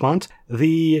 reasonable response.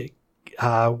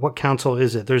 What council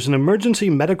is it? There's an Emergency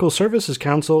Medical Services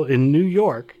Council in New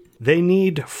York. They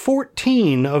need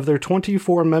 14 of their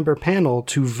 24-member panel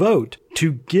to vote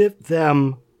to give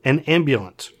them an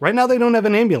ambulance. Right now, they don't have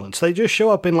an ambulance. They just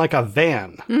show up in like a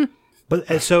van.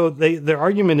 But so their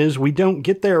argument is we don't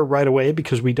get there right away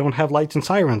because we don't have lights and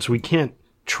sirens. We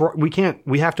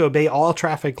have to obey all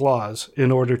traffic laws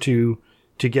in order to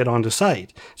get onto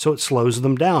site. So it slows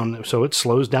them down. So it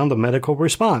slows down the medical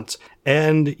response.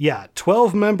 And yeah,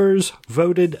 12 members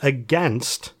voted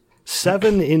against,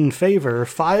 7 in favor,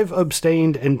 5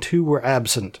 abstained, and 2 were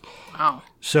absent. Wow.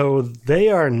 So they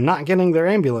are not getting their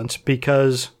ambulance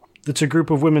because it's a group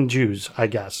of women Jews, I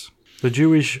guess. The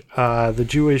Jewish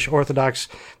Orthodox,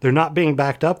 they're not being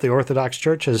backed up. The Orthodox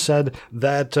Church has said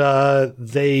that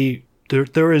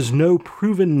there is no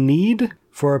proven need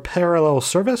for a parallel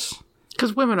service.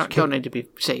 Because women don't need to be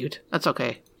saved. That's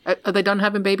okay. Are they done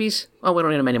having babies? Oh, we don't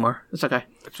need them anymore. It's okay.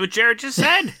 That's what Jared just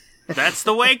said. That's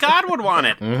the way God would want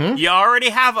it. Mm-hmm. You already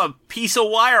have a piece of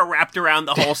wire wrapped around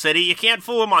the whole city. You can't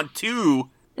fool them on two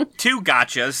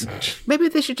gotchas. Maybe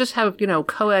they should just have,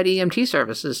 co-ed EMT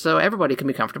services so everybody can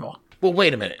be comfortable. Well,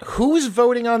 wait a minute. Who's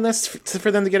voting on this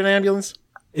for them to get an ambulance?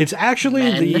 It's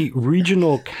actually the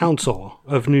Regional Council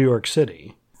of New York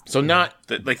City. So not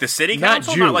the city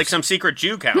council, not not like some secret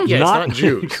Jew council. Yeah, it's not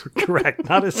Jews. Correct.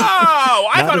 Not a.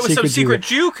 I thought it was some secret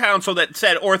Jew council that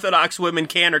said Orthodox women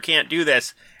can or can't do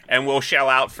this, and will shell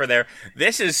out for their.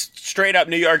 This is straight up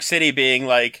New York City being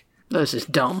like, this is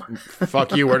dumb.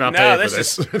 Fuck you, we're not paying for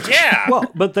this. Yeah.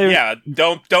 Well, but they're. Yeah,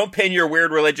 don't pin your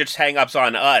weird religious hang-ups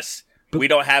on us. We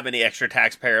don't have any extra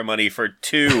taxpayer money for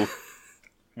two.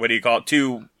 What do you call it?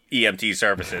 Two EMT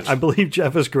services. I believe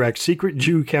Jeff is correct. Secret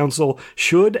Jew Council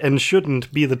should and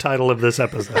shouldn't be the title of this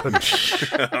episode.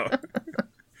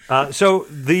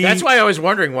 That's why I was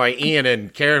wondering why Ian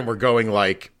and Karen were going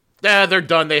like, they're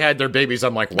done. They had their babies.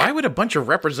 I'm like, why would a bunch of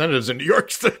representatives in New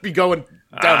York be going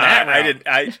down that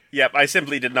route? I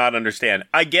simply did not understand.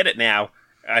 I get it now.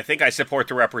 I think I support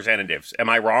the representatives. Am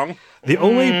I wrong? The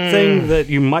only thing that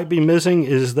you might be missing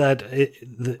is that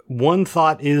one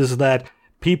thought is that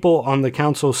people on the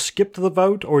council skipped the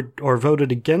vote or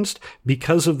voted against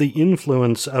because of the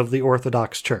influence of the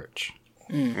Orthodox Church.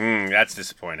 That's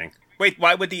disappointing. Wait,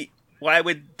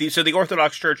 so the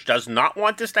Orthodox Church does not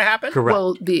want this to happen? Correct.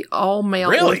 Well, the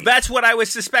all-male... Really? That's what I was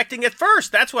suspecting at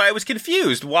first. That's why I was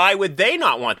confused. Why would they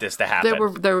not want this to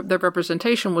happen? Their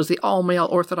representation was the all-male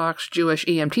Orthodox Jewish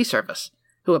EMT service,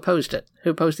 who opposed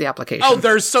the application. Oh,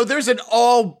 there's an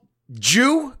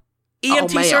all-Jew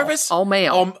EMT service?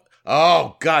 All-male.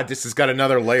 Oh, God, this has got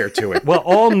another layer to it. Well,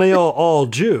 all-male,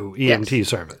 all-Jew EMT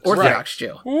service. Orthodox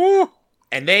Jew. Ooh.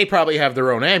 And they probably have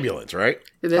their own ambulance, right?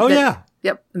 Yeah.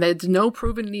 Yep. There's no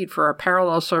proven need for a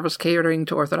parallel service catering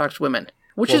to Orthodox women,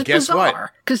 which is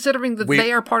bizarre, considering that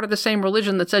they are part of the same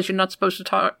religion that says you're not supposed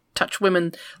to touch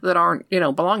women that aren't,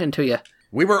 belonging to you.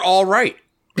 We were all right.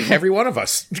 Every one of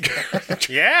us.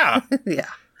 Yeah. Yeah.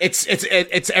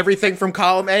 It's everything from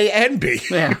column A and B.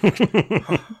 Yeah.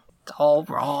 It's all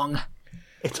wrong.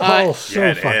 It's all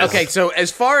so fun. Okay, so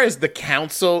as far as the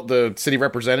council, the city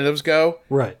representatives go,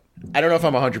 right. I don't know if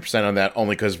I'm 100% on that,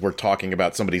 only because we're talking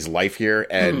about somebody's life here,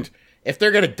 and if they're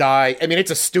going to die, I mean,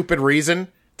 it's a stupid reason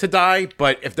to die,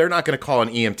 but if they're not going to call an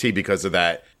EMT because of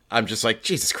that, I'm just like,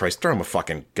 Jesus Christ, throw them a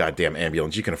fucking goddamn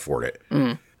ambulance. You can afford it.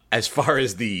 As far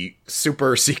as the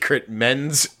super secret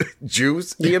men's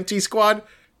Jews EMT squad,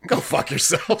 go fuck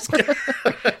yourselves.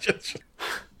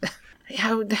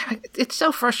 It's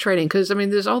so frustrating because,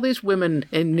 there's all these women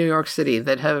in New York City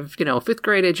that have, 5th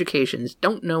grade educations,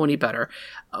 don't know any better,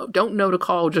 don't know to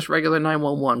call just regular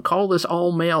 911, call this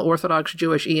all-male Orthodox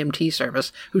Jewish EMT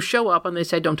service, who show up and they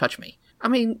say, don't touch me.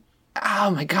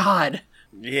 Oh my God.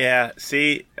 Yeah,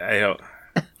 see, I don't...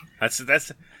 That's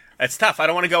tough. I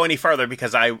don't want to go any further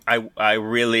because I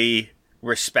really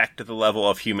respect the level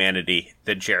of humanity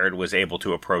that Jared was able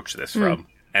to approach this from.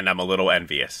 And I'm a little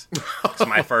envious. So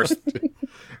my first,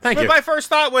 my first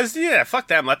thought was, fuck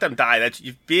them, let them die.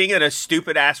 Being in a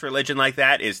stupid ass religion like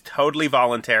that is totally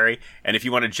voluntary. And if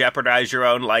you want to jeopardize your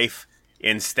own life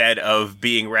instead of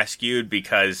being rescued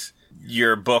because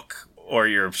your book or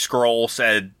your scroll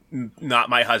said, "Not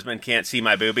my husband, can't see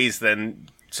my boobies," then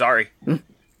sorry,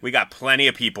 we got plenty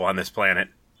of people on this planet.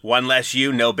 One less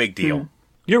you, no big deal.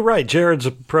 You're right. Jared's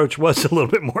approach was a little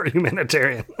bit more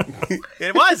humanitarian.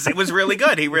 It was really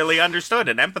good. He really understood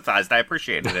and empathized. I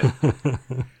appreciated it.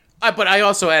 But I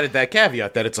also added that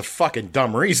caveat that it's a fucking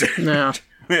dumb reason. No.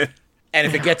 And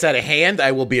if it gets out of hand,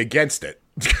 I will be against it.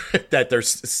 That there's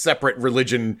separate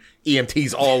religion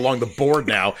EMTs all along the board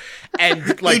now.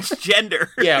 And like each gender.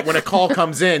 Yeah, when a call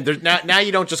comes in, there's now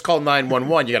you don't just call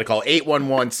 911, you got to call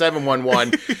 811,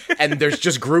 711, and there's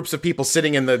just groups of people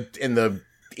sitting in the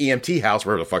EMT house,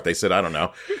 wherever the fuck they sit, I don't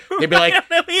know. They'd be like,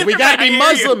 we gotta be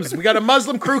Muslims. We got a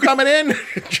Muslim crew coming in.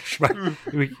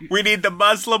 We need the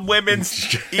Muslim women's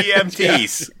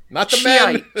EMTs. Yeah. Not the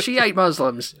men. Shiite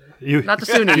Muslims. Not the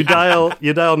Sunni. You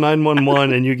dial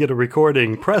 911 and you get a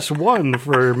recording. Press 1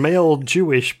 for male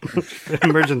Jewish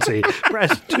emergency.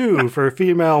 Press 2 for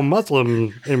female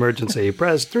Muslim emergency.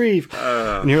 Press 3.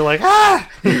 And you're like, ah!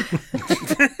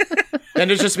 Then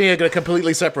there's just me a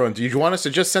completely separate one. Do you want us to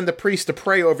just send the priest to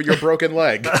pray over your broken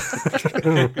leg?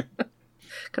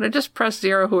 Can I just press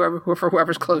 0 for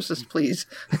whoever's closest, please?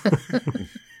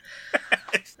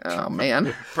 Oh,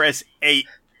 man. Press 8.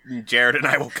 Jared and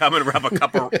I will come and rub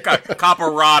a copper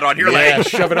rod on your leg. Yeah,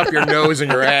 shove it up your nose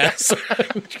and your ass.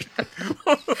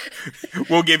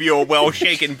 We'll give you a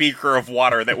well-shaken beaker of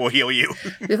water that will heal you.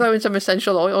 You throw in some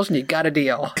essential oils and you got a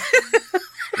deal.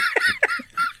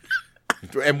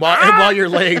 And while you're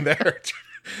laying there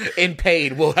in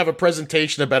pain, we'll have a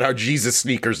presentation about our Jesus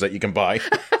sneakers that you can buy.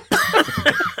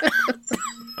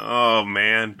 Oh,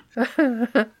 man.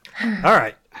 All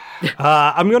right.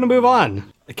 I'm going to move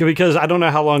on because I don't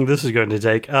know how long this is going to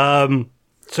take.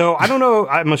 So I don't know.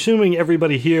 I'm assuming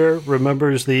everybody here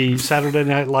remembers the Saturday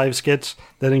Night Live skits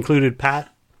that included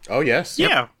Pat. Oh, yes. Yeah.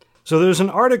 Yep. So there's an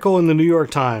article in the New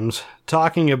York Times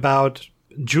talking about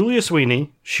Julia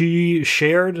Sweeney. She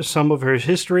shared some of her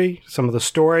history, some of the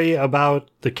story about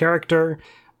the character,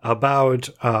 about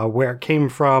where it came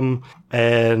from,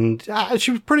 and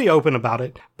she was pretty open about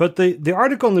it. But the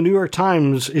article in the New York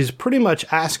Times is pretty much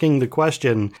asking the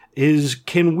question,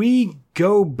 can we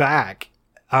go back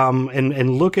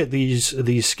and look at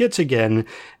these skits again,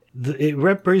 it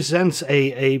represents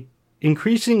a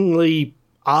increasingly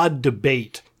odd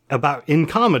debate in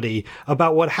comedy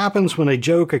about what happens when a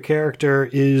joke, a character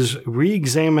is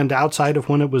re-examined outside of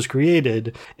when it was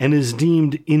created and is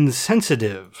deemed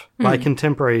insensitive by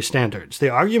contemporary standards. The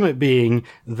argument being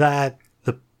that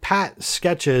the Pat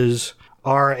sketches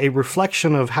are a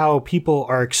reflection of how people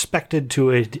are expected to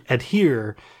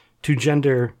adhere to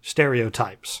gender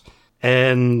stereotypes,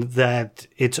 and that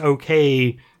it's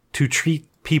okay to treat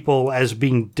people as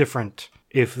being different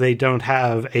if they don't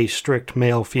have a strict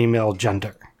male-female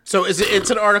gender. So it's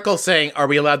an article saying, are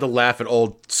we allowed to laugh at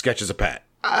old sketches of Pat?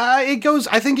 I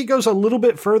think it goes a little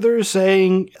bit further,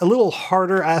 saying, a little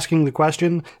harder asking the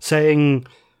question, saying,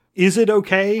 is it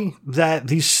okay that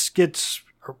these skits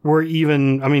were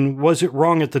even, I mean, was it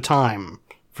wrong at the time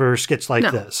for skits like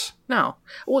this? No.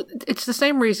 Well, it's the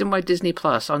same reason why Disney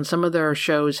Plus on some of their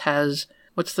shows has,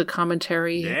 what's the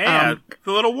commentary? Yeah,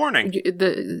 the little warning.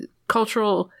 The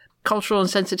cultural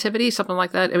insensitivity, something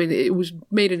like that. I mean, it was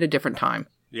made in a different time.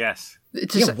 Yes.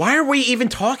 Why are we even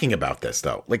talking about this,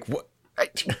 though? Like, what?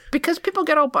 Because people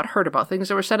get all butthurt about things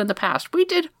that were said in the past. We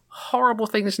did horrible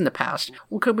things in the past.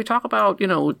 Well, could we talk about,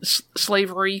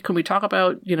 slavery? Can we talk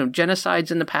about,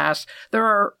 genocides in the past? There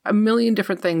are a million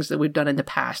different things that we've done in the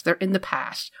past. They're in the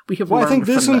past. We have learned I think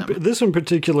from them. This in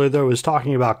particular, though, is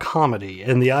talking about comedy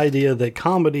and the idea that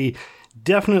comedy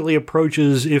definitely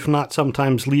approaches, if not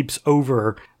sometimes leaps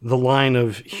over, the line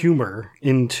of humor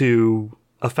into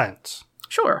offense.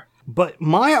 Sure. But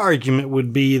my argument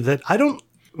would be that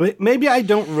maybe I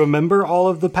don't remember all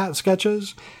of the Pat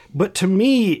sketches, but to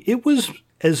me, it was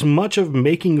as much of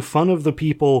making fun of the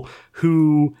people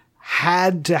who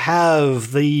had to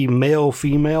have the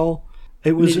male-female.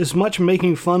 It was as much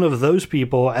making fun of those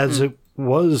people as it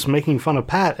was making fun of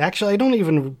Pat. Actually, I don't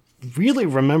even really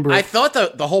remember. I thought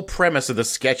the whole premise of the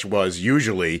sketch was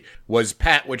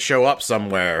Pat would show up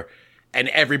somewhere and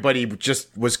everybody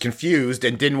just was confused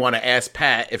and didn't want to ask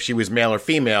Pat if she was male or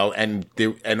female, and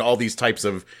all these types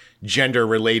of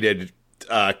gender-related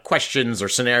questions or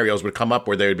scenarios would come up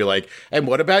where they would be like, and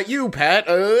what about you, Pat?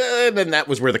 And then that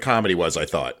was where the comedy was, I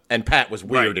thought. And Pat was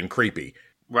weird and creepy.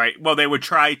 Right. Well, they would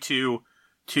try to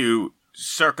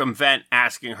circumvent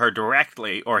asking her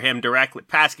directly, or him directly,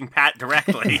 asking Pat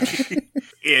directly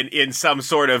in some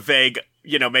sort of vague,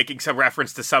 making some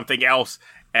reference to something else.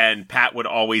 And Pat would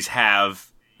always have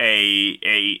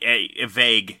a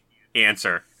vague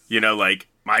answer, like,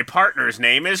 my partner's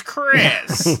name is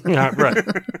Chris. Right.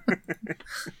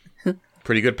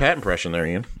 Pretty good Pat impression there,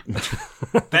 Ian.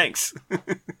 Thanks.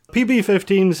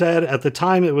 PB-15 said at the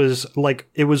time it was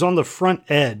on the front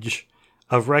edge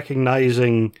of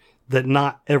recognizing that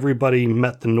not everybody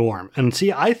met the norm. And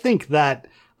see, I take that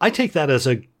as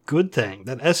a good thing,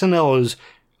 that SNL is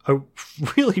a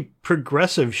really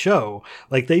progressive show.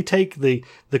 Like, they take the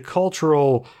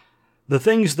cultural, the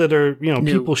things that are,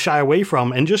 people shy away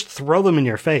from and just throw them in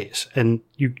your face. And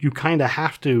you kind of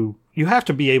have to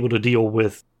be able to deal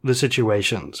with the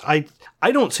situations. I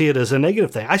don't see it as a negative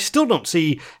thing. I still don't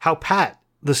see how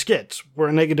the skits were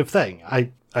a negative thing.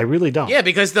 I really don't. Yeah,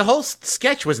 because the whole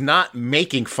sketch was not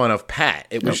making fun of Pat.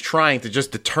 It was trying to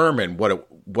just determine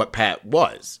what Pat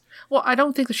was. Well, I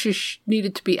don't think that she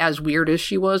needed to be as weird as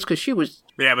she was, because she was...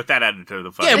 Yeah, but that added to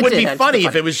the fun. Yeah, it would be funny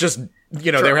if it was just,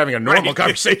 they were having a normal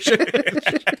conversation.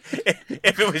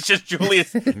 If it was just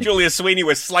Julia Sweeney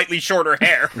with slightly shorter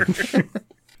hair.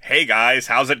 Hey guys,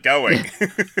 how's it going?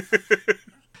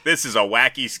 This is a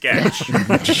wacky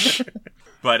sketch.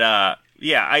 But,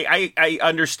 yeah, I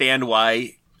understand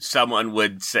why someone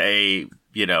would say,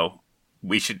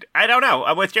 we should, I don't know.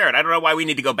 I'm with Jared. I don't know why we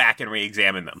need to go back and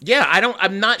re-examine them. Yeah,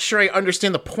 I'm not sure I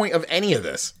understand the point of any of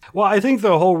this. Well, I think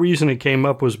the whole reason it came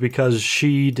up was because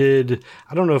she did,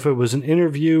 I don't know if it was an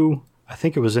interview, I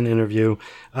think it was an interview,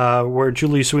 where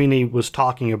Julie Sweeney was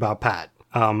talking about Pat.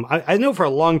 I know for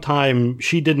a long time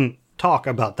she didn't talk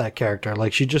about that character.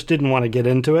 Like, she just didn't want to get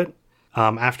into it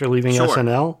after leaving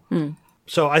SNL.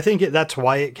 So I think that's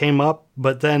why it came up.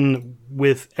 But then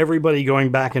with everybody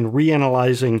going back and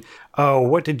reanalyzing,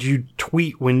 what did you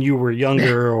tweet when you were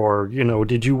younger? Or,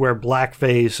 did you wear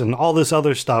blackface and all this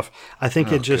other stuff? I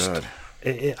think it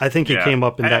came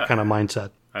up in that kind of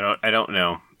mindset. I don't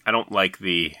know. I don't like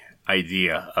the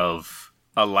idea of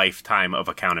a lifetime of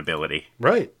accountability.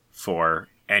 Right. For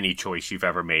any choice you've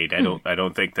ever made. I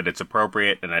don't think that it's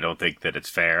appropriate, and I don't think that it's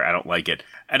fair. I don't like it.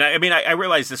 And I mean, I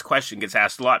realize this question gets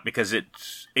asked a lot because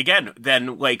it's, again,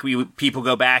 then like people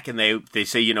go back and they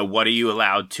say, what are you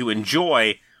allowed to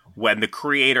enjoy when the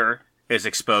creator is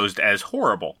exposed as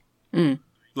horrible?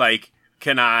 Like,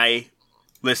 can I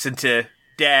listen to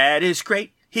Dad is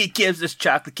great, he gives us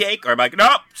chocolate cake. Or I'm like,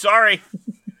 nope, sorry.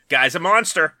 Guy's a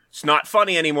monster. It's not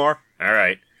funny anymore. All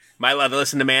right. Am I allowed to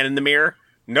listen to Man in the Mirror?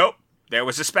 Nope. There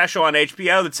was a special on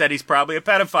HBO that said he's probably a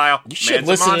pedophile. You should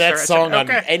listen to that song on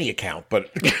any account,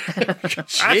 but...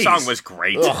 That song was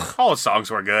great. Ugh. All the songs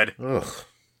were good. Ugh.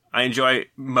 I enjoy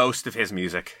most of his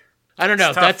music. I don't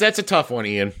know. That's a tough one,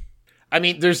 Ian. I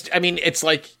mean, it's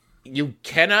like, you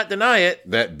cannot deny it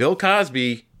that Bill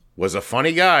Cosby was a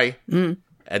funny guy, and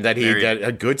that he had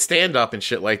a good stand-up and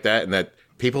shit like that, and that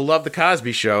people love the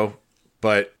Cosby Show,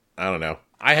 but I don't know.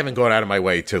 I haven't gone out of my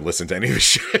way to listen to any of his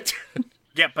shit.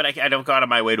 Yeah, but I don't go out of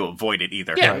my way to avoid it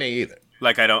either. Yeah, me either.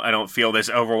 Like, I don't feel this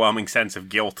overwhelming sense of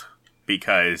guilt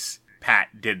because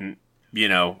Pat didn't,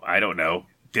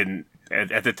 didn't,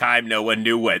 at the time, no one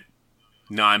knew what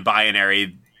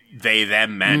non-binary they,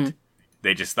 them meant.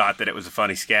 They just thought that it was a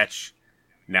funny sketch.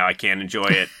 Now I can't enjoy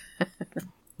it.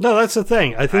 No, that's the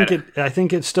thing. I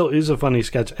think it still is a funny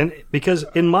sketch. And because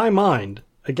in my mind,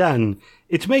 again,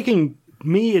 it's making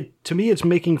it's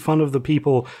making fun of the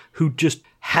people who just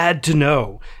had to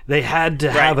know. They had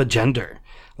to have a gender.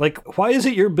 Like, why is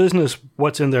it your business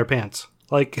what's in their pants?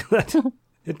 Like,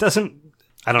 it doesn't,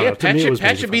 I don't know.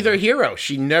 Pat should be their hero.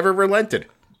 She never relented.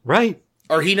 Right.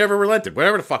 Or he never relented.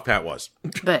 Whatever the fuck Pat was.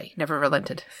 They never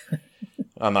relented.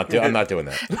 I'm not doing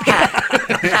that.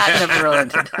 Pat never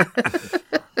relented.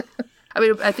 I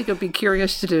mean, I think it would be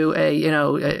curious to do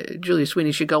Julia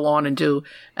Sweeney should go on and do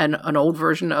an old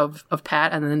version of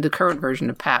Pat and then the current version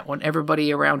of Pat when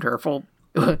everybody around her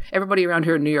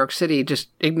in New York City just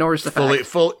ignores the fact.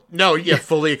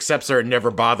 Fully accepts her and never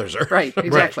bothers her. Right,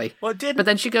 exactly. Right. Well, but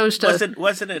then she goes to...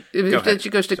 Wasn't it? Then she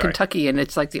goes to Kentucky and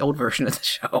it's like the old version of the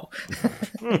show.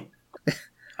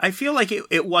 I feel like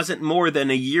it wasn't more than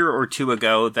a year or two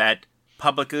ago that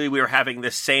publicly we were having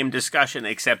this same discussion,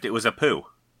 except it was a poo.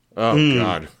 Oh,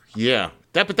 God. Yeah.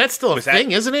 But that's still a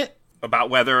thing, isn't it? About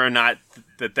whether or not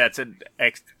that's an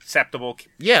acceptable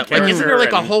Yeah, like, isn't there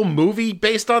like a whole movie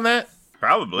based on that?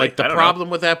 Probably. Like The Problem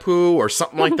with That Poo or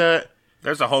something like that?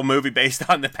 There's a whole movie based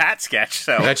on the Pat sketch,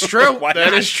 so... That's true.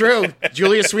 That is true.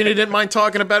 Julia Sweeney didn't mind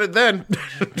talking about it then.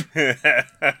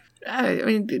 I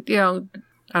mean,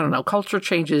 I don't know. Culture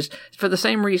changes for the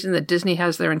same reason that Disney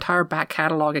has their entire back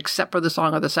catalog except for the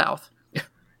Song of the South.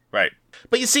 Right.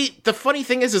 But you see, the funny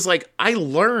thing is like, I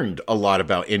learned a lot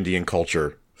about Indian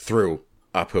culture through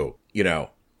Apu,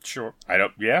 Sure.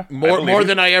 More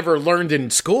than I ever learned in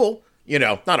school,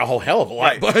 not a whole hell of a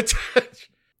lot, but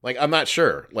like, I'm not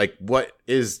sure. Like, what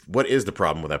is the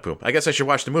problem with Apu? I guess I should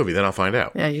watch the movie, then I'll find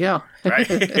out. There you go. Right.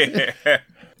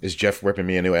 Is Jeff ripping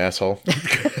me a new asshole?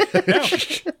 No.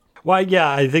 Well,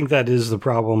 yeah, I think that is the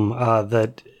problem,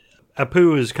 that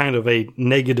Apu is kind of a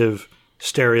negative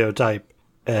stereotype.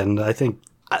 And I think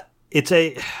it's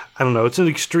an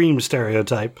extreme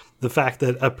stereotype. The fact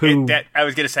that Apu... I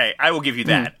was going to say, I will give you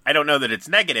that. I don't know that it's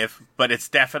negative, but it's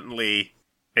definitely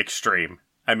extreme.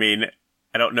 I mean,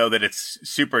 I don't know that it's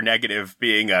super negative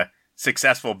being a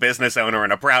successful business owner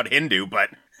and a proud Hindu, but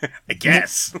I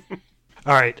guess.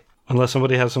 All right. Unless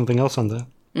somebody has something else on that.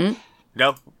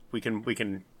 No, we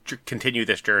can continue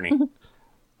this journey.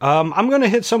 I'm going to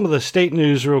hit some of the state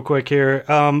news real quick here.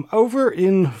 Over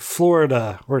in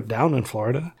Florida, or down in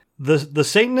Florida, the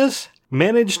Satanists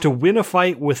managed to win a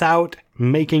fight without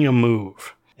making a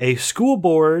move. A school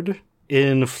board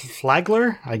in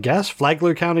Flagler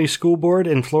County School Board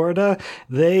in Florida,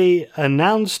 they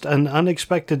announced an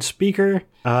unexpected speaker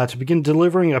to begin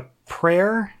delivering a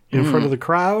prayer in front of the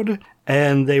crowd,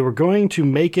 and they were going to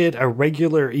make it a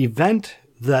regular event,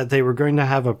 that they were going to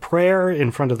have a prayer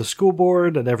in front of the school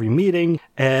board at every meeting,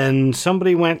 and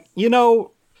somebody went,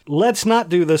 let's not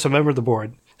do this. A member of the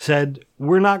board said,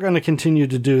 we're not going to continue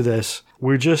to do this.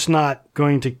 We're just not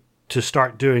going to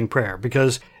start doing prayer,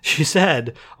 because she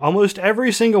said almost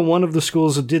every single one of the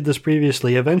schools that did this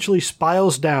previously eventually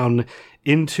spirals down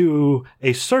into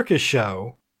a circus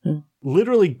show.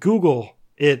 Literally Google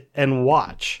it and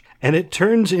watch. And it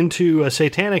turns into a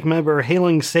satanic member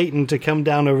hailing Satan to come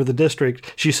down over the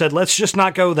district. She said, let's just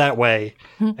not go that way.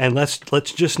 And let's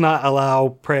just not allow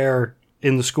prayer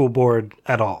in the school board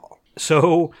at all.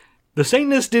 So the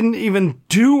Satanists didn't even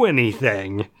do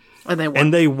anything.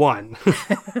 And they won.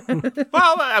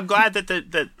 Well, I'm glad that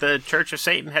the Church of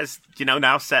Satan has,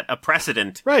 now set a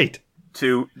precedent. Right.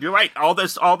 You're right. All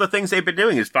the things they've been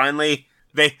doing is finally...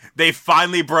 They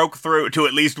finally broke through to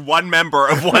at least one member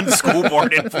of one school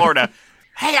board in Florida.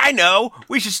 Hey, I know.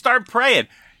 We should start praying.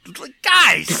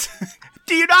 Guys,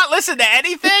 do you not listen to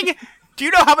anything? Do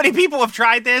you know how many people have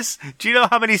tried this? Do you know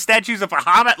how many statues of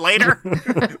Muhammad later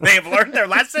they have learned their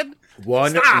lesson?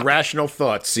 One rational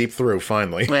thought seep through,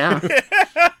 finally. Yeah.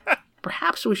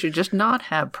 perhaps we should just not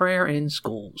have prayer in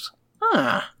schools.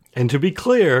 Huh. And to be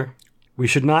clear, we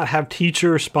should not have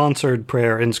teacher-sponsored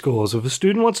prayer in schools. If a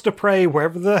student wants to pray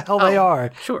wherever the hell they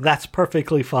are, sure. That's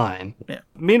perfectly fine. Yeah.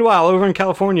 Meanwhile, over in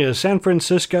California, a San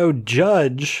Francisco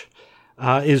judge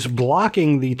is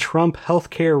blocking the Trump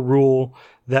healthcare rule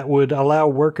that would allow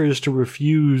workers to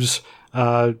refuse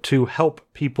to help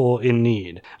people in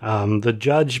need. The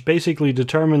judge basically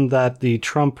determined that the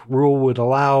Trump rule would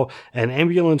allow an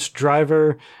ambulance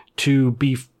driver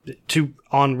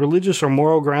on religious or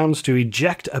moral grounds to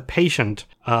eject a patient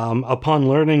upon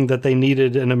learning that they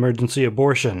needed an emergency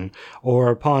abortion or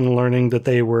upon learning that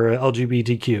they were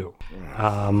LGBTQ.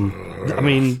 I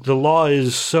mean, the law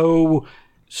is so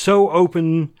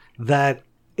open that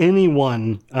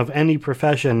anyone of any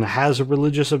profession has a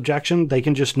religious objection, they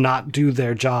can just not do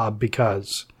their job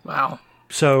because. Wow.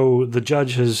 So the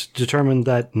judge has determined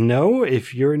that no,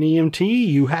 if you're an EMT,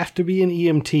 you have to be an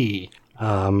EMT.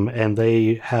 And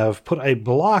they have put a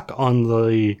block on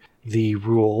the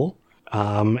rule,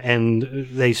 and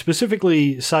they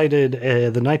specifically cited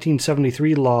the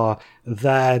 1973 law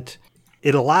that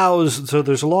it allows, so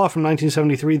there's a law from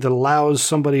 1973 that allows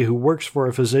somebody who works for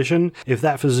a physician, if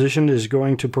that physician is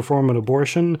going to perform an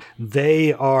abortion,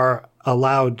 they are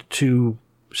allowed to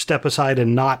step aside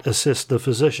and not assist the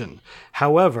physician.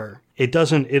 However, it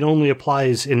only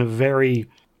applies in a very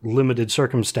limited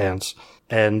circumstance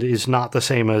and is not the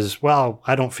same as, well,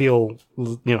 I don't feel,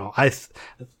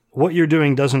 what you're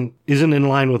doing isn't in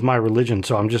line with my religion,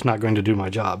 so I'm just not going to do my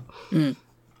job. Mm.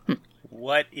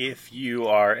 What if you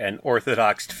are an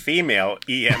Orthodox female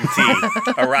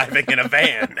EMT arriving in a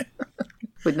van?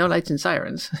 With no lights and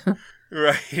sirens.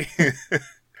 Right.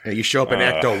 Hey, you show up in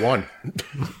Ecto 1.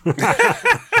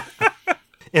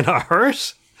 In a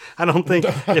hearse? I don't think,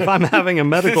 if I'm having a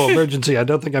medical emergency, I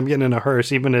don't think I'm getting in a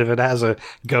hearse, even if it has a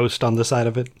ghost on the side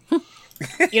of it.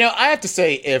 I have to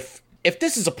say, if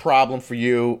this is a problem for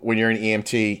you when you're an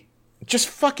EMT, just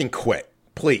fucking quit,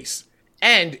 please.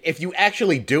 And if you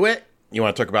actually do it, you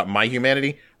want to talk about my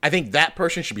humanity? I think that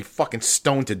person should be fucking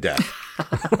stoned to death.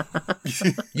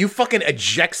 You fucking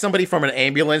eject somebody from an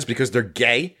ambulance because they're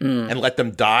gay and let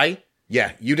them die?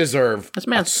 Yeah, you deserve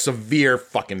a severe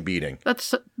fucking beating.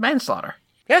 That's manslaughter.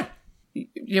 Yeah.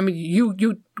 I mean,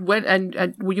 you went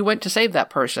and you went to save that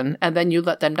person, and then you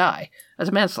let them die. That's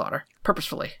a manslaughter.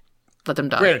 Purposefully. Let them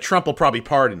die. Granted, Trump will probably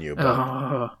pardon you, but...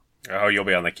 Oh, you'll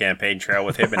be on the campaign trail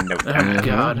with him in no time. Oh,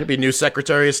 God. He'll be new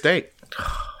Secretary of State.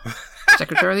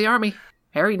 Secretary of the Army.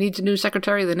 Harry needs a new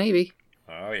Secretary of the Navy.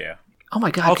 Oh, yeah. Oh,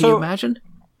 my God. Also, can you imagine?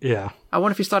 Yeah. I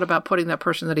wonder if he's thought about putting that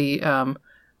person that he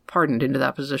pardoned into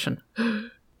that position.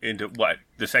 Into what?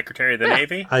 The Secretary of the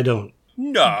Navy? I don't.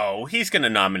 No, he's going to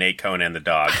nominate Conan the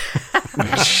dog.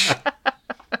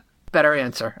 Better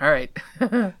answer. All right.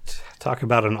 Talk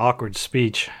about an awkward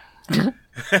speech.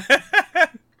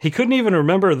 He couldn't even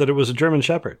remember that it was a German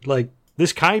Shepherd. Like,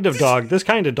 this kind of dog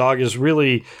is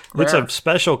really, rare. It's a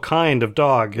special kind of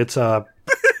dog. It's a,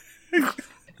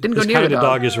 Didn't go this near kind the of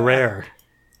dog is rare.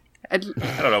 I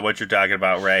don't know what you're talking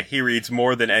about, Ray. He reads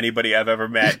more than anybody I've ever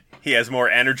met. He has more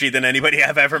energy than anybody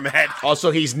I've ever met.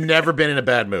 Also, he's never been in a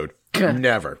bad mood.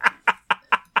 Never.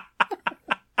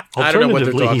 I don't know what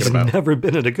they're Alternatively, talking he's about. never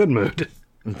been in a good mood.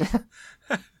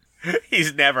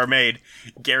 He's never made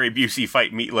Gary Busey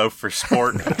fight Meatloaf for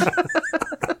sport.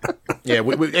 Yeah,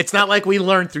 it's not like we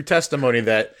learned through testimony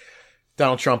that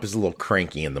Donald Trump is a little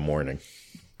cranky in the morning.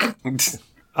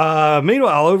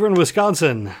 Meanwhile, over in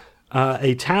Wisconsin,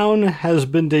 a town has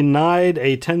been denied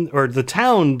the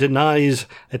town denies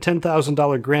a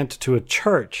 $10,000 grant to a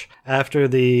church after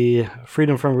the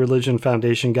Freedom from Religion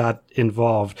Foundation got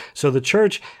involved. So the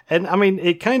church, and I mean,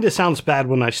 it kind of sounds bad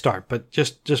when I start, but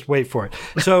just wait for it.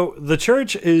 So the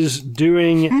church is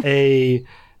doing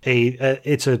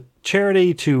it's a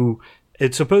charity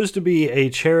it's supposed to be a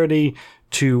charity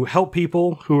to help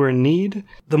people who are in need.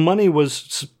 The money was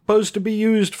supposed to be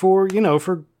used for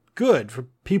good, for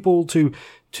people to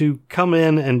come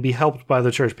in and be helped by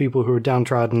the church, people who are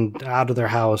downtrodden, out of their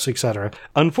house, etc.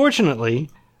 Unfortunately,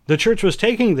 the church was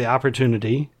taking the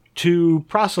opportunity to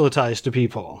proselytize to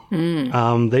people.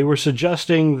 They were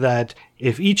suggesting that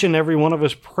if each and every one of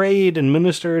us prayed and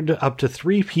ministered up to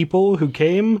 3 people who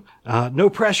came, no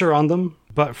pressure on them,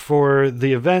 but for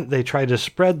the event, they tried to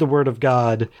spread the word of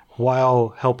God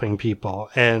while helping people.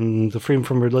 And the Freedom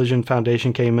from Religion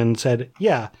Foundation came in and said,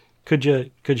 yeah, could you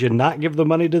not give the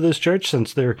money to this church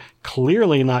since they're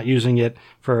clearly not using it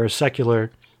for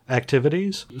secular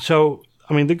activities? So,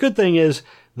 I mean, the good thing is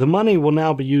the money will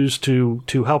now be used to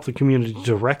help the community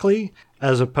directly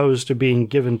as opposed to being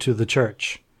given to the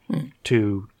church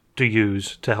to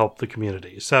use to help the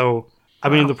community. So I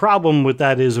mean, the problem with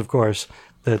that is, of course,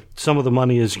 that some of the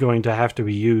money is going to have to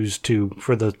be used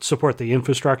for the support the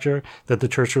infrastructure that the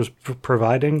church was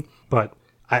providing. But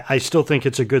I still think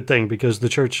it's a good thing because the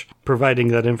church providing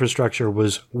that infrastructure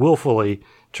was willfully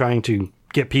trying to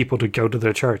get people to go to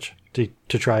their church to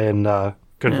try and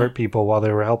convert people while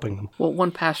they were helping them. Well,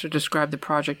 one pastor described the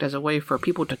project as a way for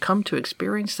people to come to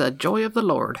experience the joy of the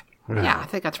Lord. Yeah, I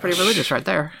think that's pretty religious right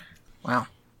there. Wow.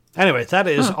 Anyway, that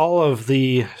is all of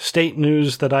the state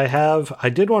news that I have. I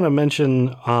did want to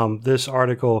mention this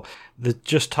article that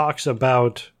just talks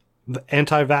about the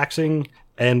anti-vaxxing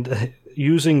and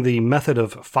using the method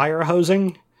of fire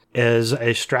hosing as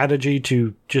a strategy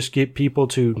to just get people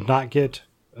to not get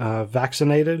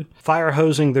vaccinated. Fire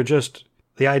hosing,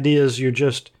 the idea is you're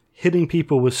just hitting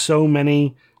people with so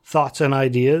many thoughts and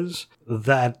ideas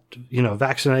that,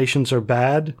 vaccinations are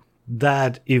bad,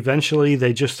 that eventually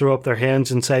they just throw up their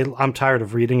hands and say, I'm tired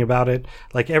of reading about it.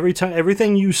 Like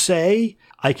everything you say,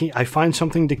 I find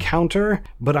something to counter,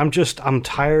 but I'm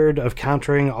tired of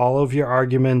countering all of your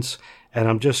arguments, and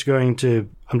I'm just going to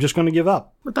give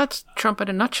up. But that's Trump in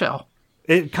a nutshell.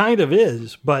 It kind of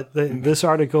is, but this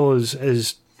article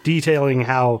is detailing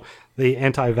how the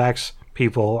anti-vax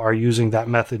people are using that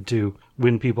method to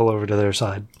win people over to their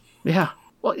side. Yeah.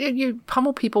 Well, you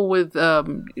pummel people with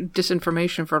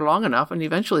disinformation for long enough, and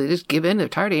eventually they just give in. They're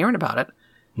tired of hearing about it.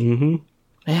 Mm-hmm.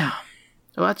 Yeah.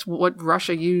 So that's what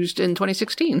Russia used in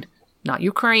 2016. Not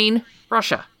Ukraine,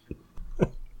 Russia.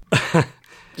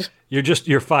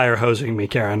 You're fire hosing me,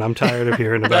 Karen. I'm tired of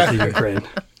hearing about the Ukraine.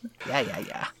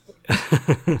 Yeah.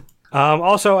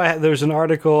 Also, there's an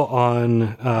article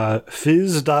on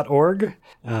phys.org.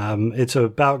 It's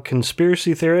about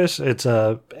conspiracy theorists. It's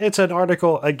an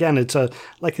article, again, it's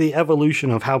like the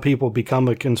evolution of how people become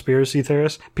a conspiracy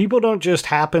theorist. People don't just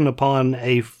happen upon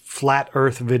a flat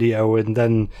earth video and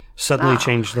then suddenly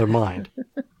change their mind.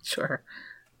 Sure.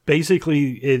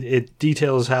 Basically, it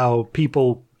details how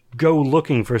people go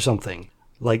looking for something.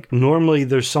 Like, normally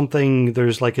there's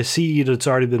like a seed that's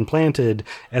already been planted,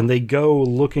 and they go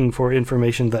looking for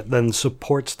information that then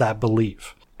supports that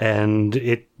belief. And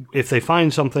if they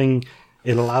find something,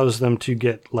 it allows them to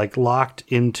get, like, locked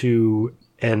into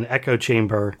an echo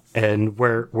chamber, and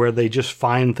where they just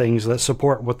find things that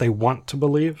support what they want to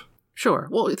believe. Sure.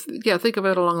 Well, think of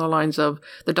it along the lines of,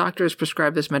 the doctor has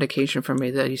prescribed this medication for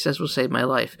me that he says will save my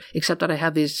life, except that I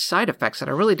have these side effects that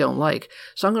I really don't like.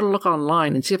 So I'm going to look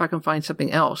online and see if I can find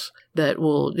something else that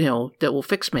will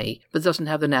fix me, but doesn't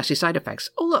have the nasty side effects.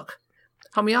 Oh, look,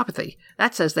 homeopathy.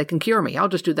 That says they can cure me. I'll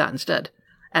just do that instead.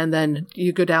 And then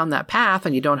you go down that path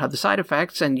and you don't have the side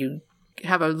effects, and you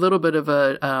have a little bit of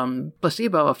a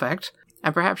placebo effect,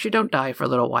 and perhaps you don't die for a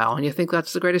little while, and you think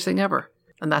that's the greatest thing ever.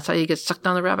 And that's how you get sucked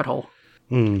down the rabbit hole.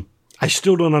 I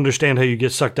still don't understand how you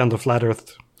get sucked down the flat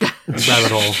earth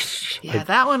rabbit hole. Yeah,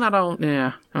 that one I don't,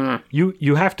 yeah.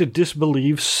 You have to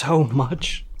disbelieve so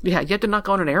much. Yeah, you have to not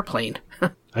go on an airplane.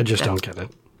 I just don't get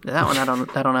it. That one I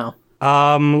don't know.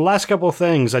 Last couple of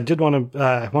things. I did want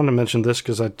to mention this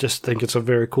because I just think it's a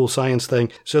very cool science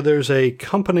thing. So there's a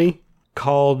company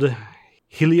called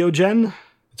Heliogen.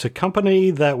 It's a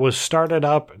company that was started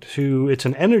up it's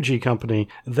an energy company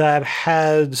that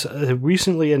has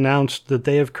recently announced that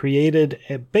they have created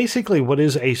basically what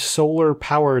is a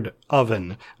solar-powered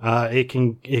oven.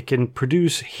 It can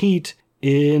produce heat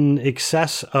in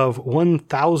excess of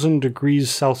 1,000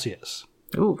 degrees Celsius.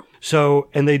 Ooh. So,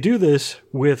 and they do this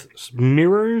with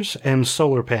mirrors and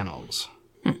solar panels.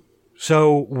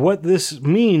 So what this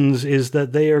means is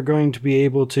that they're going to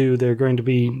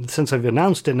be, since they've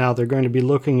announced it now, they're going to be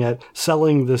looking at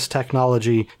selling this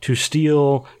technology to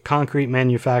steel concrete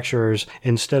manufacturers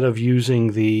instead of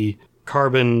using the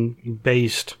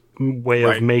carbon-based way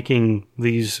of making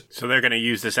these. So they're going to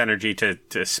use this energy to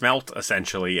smelt,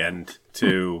 essentially, and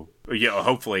to,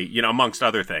 hopefully, amongst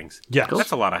other things. Yeah. Cool. That's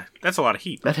a lot of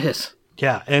heat. That is.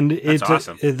 Yeah, and it's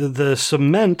awesome.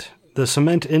 The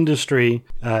cement industry,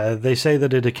 they say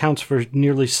that it accounts for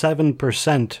nearly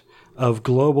 7% of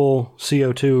global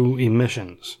CO2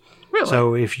 emissions. Really?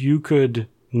 So if you could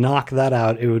knock that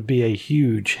out, it would be a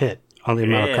huge hit on the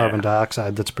amount of carbon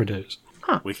dioxide that's produced.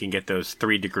 Huh. We can get those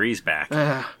 3 degrees back.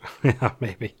 Yeah,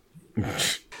 maybe.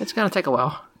 It's going to take a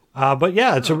while. But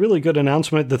yeah, it's a really good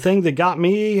announcement. The thing that got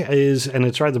me is, and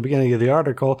it's right at the beginning of the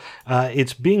article,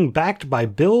 it's being backed by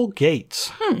Bill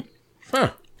Gates. Huh.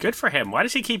 Good for him. Why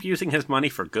does he keep using his money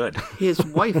for good? His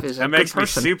wife is a that good makes me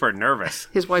person. super nervous.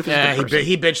 His wife is a good person.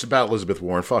 He bitched about Elizabeth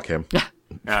Warren. Fuck him.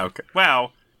 Okay.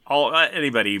 Well,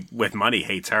 anybody with money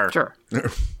hates her. Sure.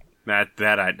 That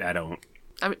I don't.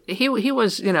 I mean, he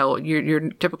was, your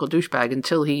typical douchebag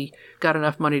until he got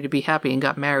enough money to be happy and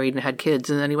got married and had kids,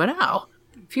 and then he went, oh,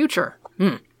 future.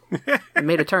 It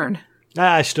made a turn.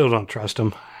 I still don't trust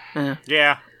him.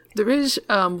 Yeah. There is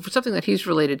something that he's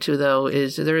related to, though,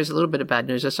 is there is a little bit of bad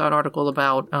news. I saw an article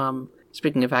about,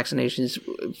 speaking of vaccinations,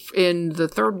 in the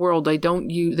third world, they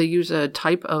use a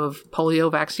type of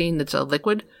polio vaccine that's a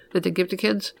liquid that they give to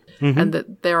kids, and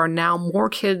that there are now more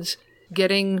kids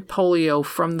getting polio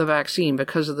from the vaccine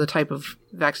because of the type of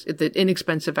the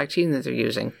inexpensive vaccine that they're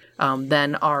using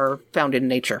than are found in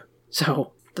nature.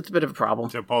 So that's a bit of a problem.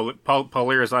 So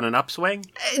polio is on an upswing?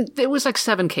 It was like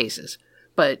 7 cases,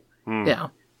 but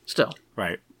still.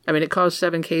 Right. I mean, it caused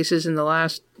 7 cases in the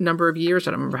last number of years.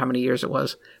 I don't remember how many years it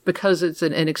was, because it's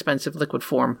an inexpensive liquid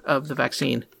form of the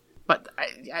vaccine. But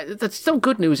that's still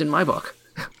good news in my book.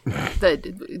 That,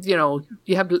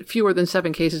 you have fewer than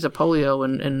 7 cases of polio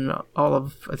in all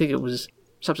of, I think it was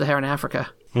sub-Saharan Africa.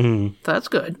 So that's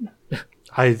good.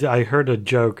 I heard a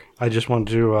joke. I just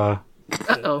wanted to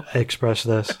express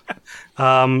this.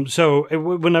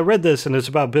 When I read this, and it's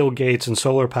about Bill Gates and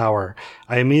solar power,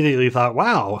 I immediately thought,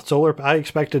 wow, I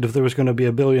expected if there was going to be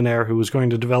a billionaire who was going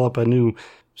to develop a new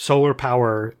solar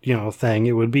power, thing,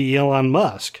 it would be Elon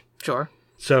Musk. Sure.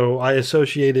 So I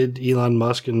associated Elon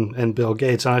Musk and Bill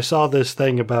Gates, and I saw this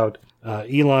thing about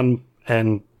Elon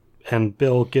and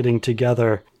Bill getting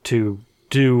together to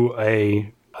do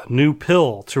a new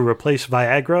pill to replace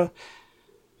Viagra.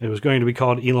 It was going to be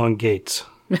called Elon Gates.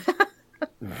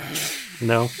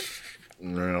 No?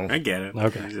 No. I get it.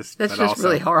 Okay. That's just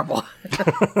really horrible.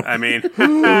 I mean,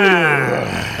 totally.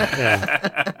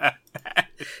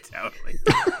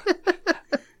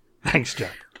 Thanks,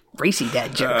 Jeff. Racy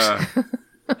dad jokes.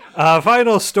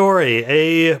 Final story.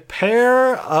 A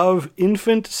pair of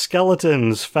infant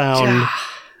skeletons found...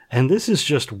 And this is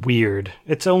just weird.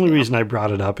 It's the only reason I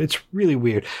brought it up. It's really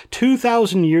weird.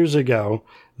 2,000 years ago,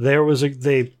 they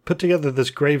put together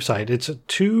this gravesite. It's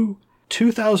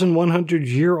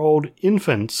 2,100-year-old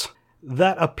infants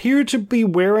that appear to be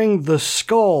wearing the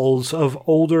skulls of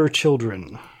older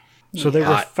children. So they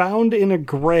were found in a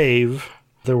grave.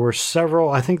 There were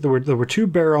several, I think there were 2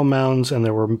 burial mounds and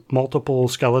there were multiple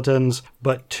skeletons,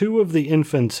 but 2 of the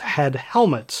infants had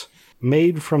helmets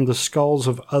made from the skulls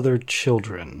of other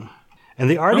children. And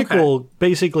the article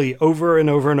basically over and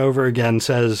over and over again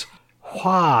says,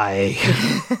 why?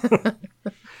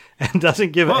 And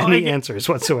doesn't give any answers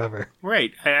whatsoever.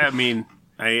 Right. I mean,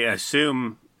 I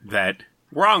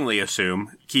wrongly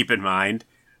assume, keep in mind,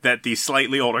 that these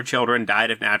slightly older children died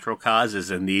of natural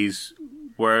causes, and these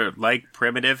were like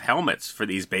primitive helmets for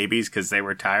these babies because they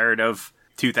were tired of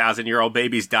 2,000-year-old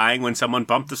babies dying when someone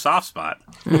bumped the soft spot.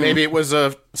 Maybe it was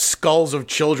skulls of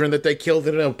children that they killed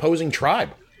in an opposing tribe.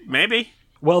 Maybe.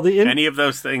 Well, any of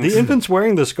those things. The infants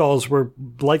wearing the skulls were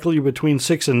likely between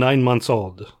 6 and 9 months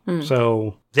old.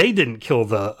 So they didn't kill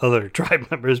the other tribe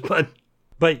members, but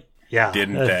yeah.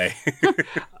 Didn't they?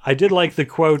 I did like the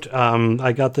quote.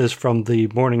 I got this from the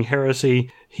Morning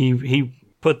Heresy. He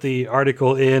put the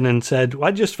article in and said,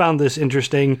 I just found this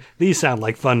interesting. These sound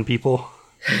like fun people.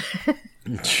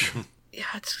 Yeah,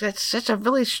 it's such a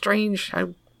really strange...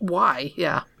 why?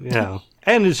 Yeah. Yeah.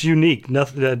 And it's unique.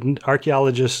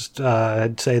 Archaeologists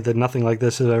say that nothing like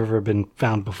this has ever been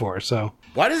found before. So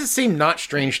why does it seem not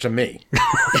strange to me?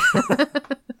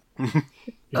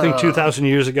 You think 2,000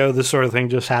 years ago this sort of thing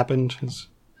just happened?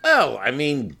 Oh, I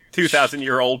mean...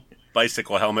 2,000-year-old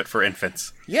bicycle helmet for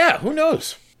infants. Yeah, who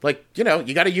knows? Like, you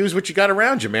got to use what you got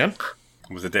around you, man.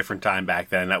 It was a different time back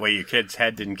then. That way your kid's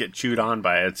head didn't get chewed on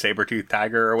by a saber-toothed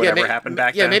tiger or whatever happened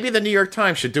back then. Yeah, maybe the New York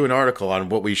Times should do an article on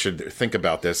what we should think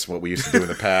about this, what we used to do in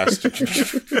the past.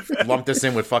 Lump this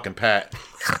in with fucking Pat.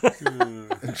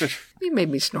 You made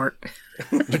me snort.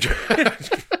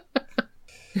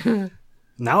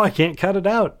 Now I can't cut it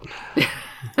out.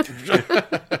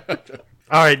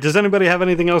 All right, does anybody have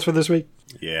anything else for this week?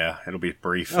 Yeah, it'll be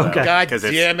brief. Okay. God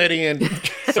damn it, Ian.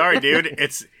 Sorry, dude.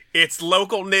 It's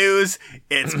local news.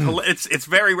 It's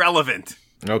very relevant.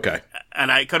 Okay.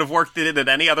 And I could have worked it in at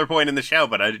any other point in the show,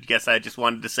 but I guess I just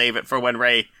wanted to save it for when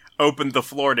Ray opened the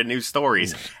floor to news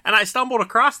stories. And I stumbled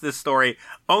across this story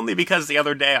only because the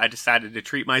other day I decided to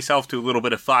treat myself to a little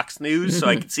bit of Fox News so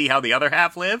I could see how the other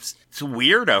half lives. It's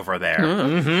weird over there.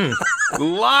 A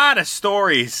lot of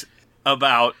stories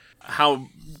about how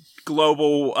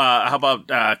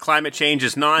climate change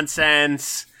is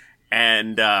nonsense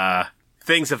and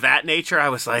things of that nature. I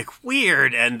was like,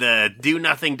 weird. And the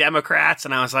do-nothing Democrats.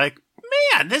 And I was like,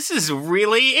 man, this is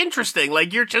really interesting.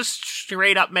 Like, you're just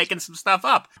straight up making some stuff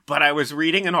up. But I was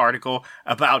reading an article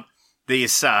about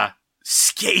this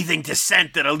scathing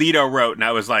dissent that Alito wrote. And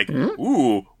I was like,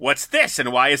 ooh, what's this?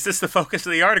 And why is this the focus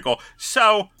of the article?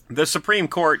 So the Supreme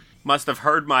Court must have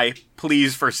heard my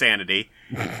pleas for sanity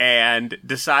and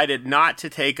decided not to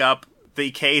take up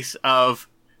the case of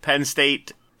Penn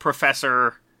State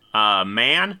Professor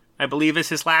Mann, I believe is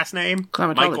his last name.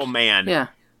 Michael Mann. Yeah.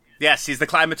 Yes, he's the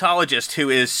climatologist who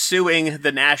is suing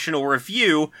the National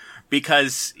Review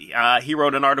because he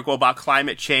wrote an article about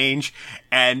climate change,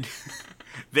 and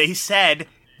they said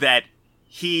that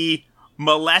he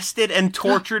molested and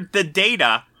tortured the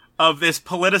data of this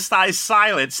politicized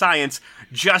science,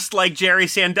 just like Jerry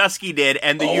Sandusky did,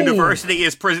 and the university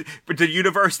is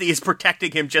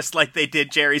protecting him just like they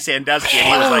did Jerry Sandusky. And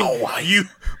he was like, "You,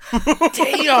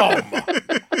 damn."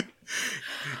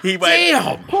 He went,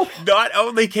 damn. Not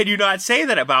only can you not say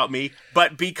that about me,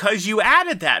 but because you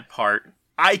added that part,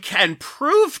 I can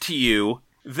prove to you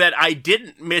that I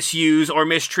didn't misuse or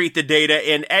mistreat the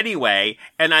data in any way,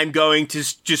 and I'm going to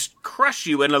just crush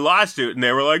you in a lawsuit." And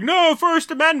they were like, "No, First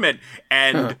Amendment."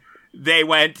 And they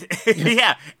went,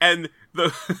 yeah. And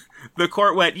the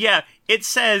court went, yeah, it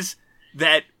says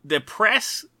that the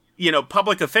press,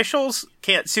 public officials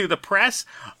can't sue the press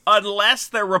unless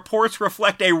their reports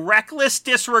reflect a reckless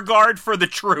disregard for the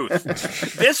truth.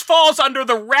 This falls under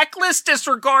the reckless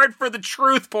disregard for the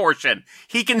truth portion.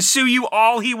 He can sue you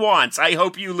all he wants. I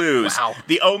hope you lose. Wow.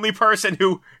 The only person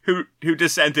who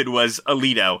dissented was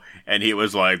Alito, and he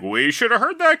was like, "We should have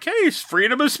heard that case.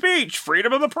 Freedom of speech,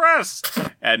 freedom of the press."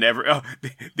 And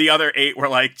the other 8 were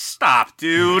like, "Stop,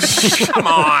 dude. Come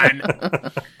on."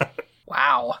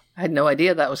 Wow. I had no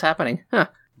idea that was happening. Huh.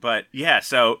 But yeah,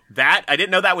 so that, I didn't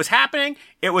know that was happening.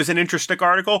 It was an interesting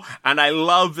article, and I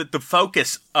love that the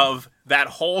focus of that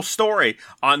whole story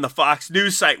on the Fox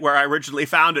News site where I originally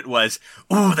found it was,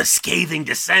 the scathing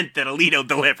dissent that Alito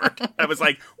delivered. I was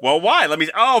like, well, why?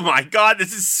 Oh my God,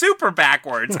 this is super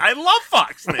backwards. I love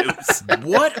Fox News.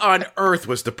 What on earth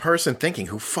was the person thinking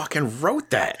who fucking wrote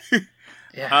that?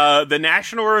 Yeah. The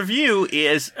National Review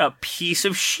is a piece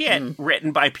of shit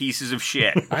written by pieces of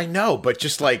shit. I know, but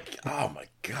just like, oh my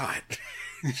God.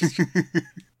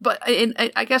 But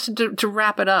I guess to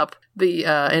wrap it up, in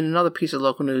another piece of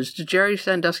local news, Jerry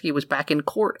Sandusky was back in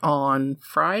court on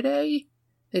Friday.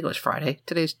 I think it was Friday.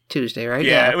 Today's Tuesday, right?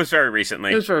 Yeah, it was very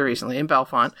recently. It was very recently in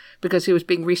Bellefonte because he was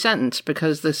being resentenced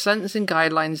because the sentencing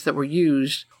guidelines that were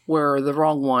used were the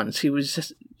wrong ones. He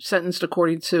was sentenced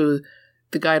according to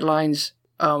the guidelines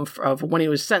of when he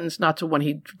was sentenced, not to when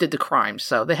he did the crime.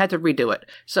 So they had to redo it.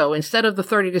 So instead of the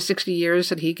 30 to 60 years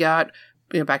that he got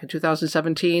back in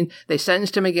 2017, they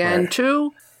sentenced him again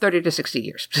to 30 to 60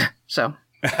 years. So.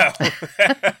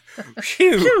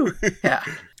 Phew. Yeah.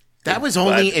 That was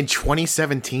only in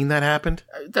 2017 that happened?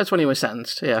 That's when he was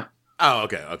sentenced, yeah. Oh,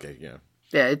 okay, yeah.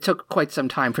 Yeah, it took quite some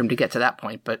time for him to get to that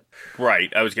point, but...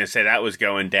 Right, I was going to say that was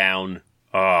going down...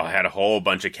 I had a whole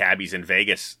bunch of cabbies in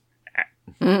Vegas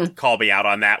call me out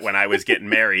on that when I was getting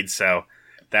married, so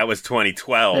that was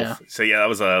 2012. Yeah. So yeah, that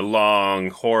was a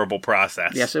long, horrible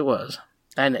process. Yes, it was.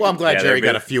 And well, I'm glad Jerry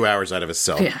got a few hours out of his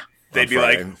cell. Yeah. They'd be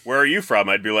like, "Where are you from?"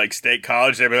 I'd be like, "State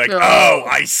College." They'd be like, "Oh,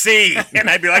 I see." And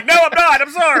I'd be like, "No, I'm not.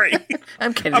 I'm sorry.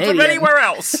 I'm Canadian. I'm from anywhere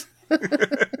else.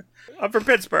 I'm from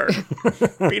Pittsburgh.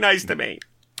 Be nice to me."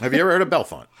 Have you ever heard of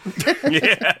Bellefonte?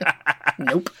 Yeah.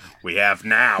 Nope. We have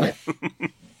now.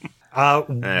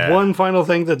 One final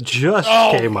thing that just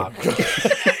came up.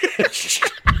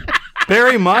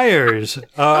 Barry Myers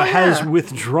has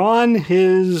withdrawn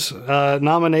his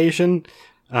nomination.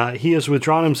 He has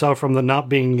withdrawn himself from the not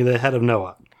being the head of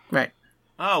NOAA. Right.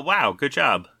 Oh wow, good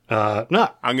job. No.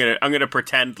 I'm gonna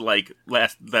pretend like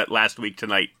last week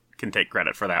tonight can take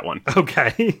credit for that one.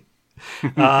 Okay.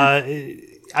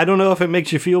 I don't know if it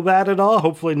makes you feel bad at all.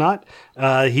 Hopefully not.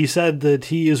 He said that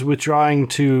he is withdrawing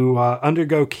to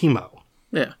undergo chemo.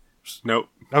 Yeah. Nope.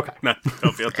 Okay. No,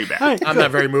 don't feel too bad. Right, I'm not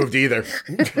very moved either.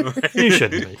 You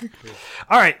shouldn't be.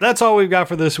 All right, that's all we've got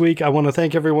for this week. I want to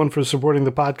thank everyone for supporting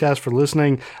the podcast, for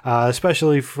listening,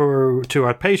 especially to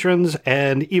our patrons,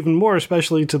 and even more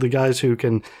especially to the guys who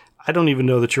can... I don't even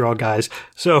know that you're all guys.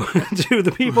 So to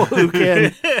the people who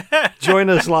can join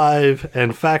us live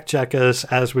and fact check us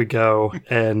as we go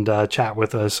and chat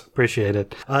with us, appreciate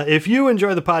it. If you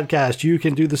enjoy the podcast, you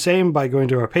can do the same by going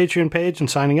to our Patreon page and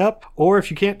signing up. Or if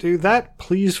you can't do that,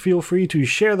 please feel free to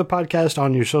share the podcast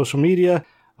on your social media,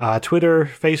 Twitter,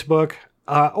 Facebook,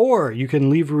 or you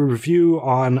can leave a review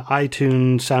on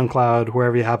iTunes, SoundCloud,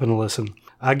 wherever you happen to listen.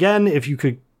 Again, if you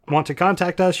could want to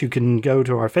contact us, you can go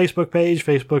to our Facebook page,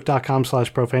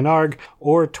 facebook.com/profanearg,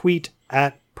 or tweet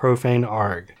at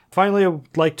profanearg. Finally, I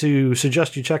would like to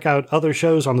suggest you check out other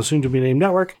shows on the Soon to Be Named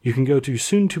Network. You can go to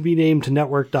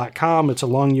soontobenamednetwork.com. It's a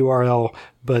long URL,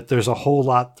 but there's a whole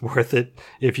lot worth it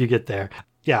if you get there.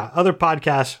 Yeah, other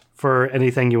podcasts for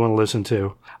anything you want to listen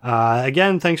to.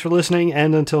 Again, thanks for listening,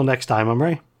 and until next time, I'm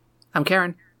Ray. I'm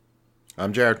Karen.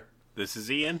 I'm Jared. This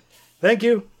is Ian. Thank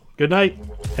you. Good night,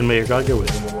 and may your God go with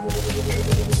you.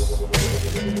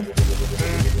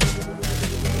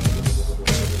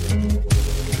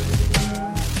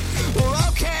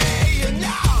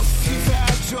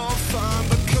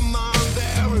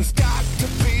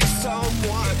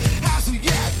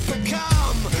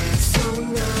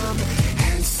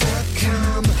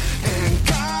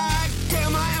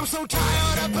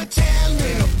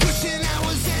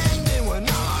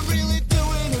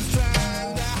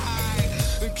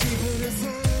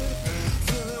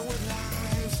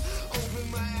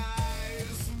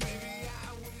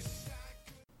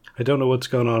 I don't know what's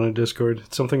going on in Discord.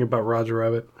 It's something about Roger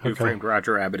Rabbit. Who Framed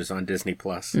Roger Rabbit is on Disney+.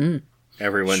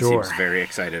 Everyone Sure. seems very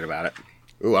excited about it.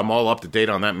 Ooh, I'm all up to date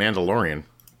on that Mandalorian.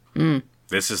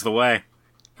 This is the way.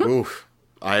 Oof.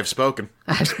 I have spoken.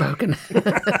 I've spoken.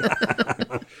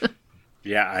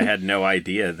 Yeah, I had no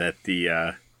idea that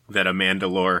that a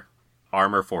Mandalore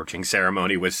armor forging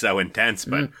ceremony was so intense,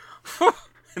 but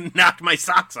knocked my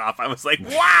socks off. I was like,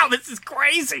 wow, this is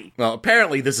crazy. Well,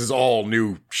 apparently this is all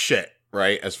new shit,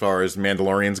 right? As far as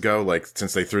Mandalorians go, like,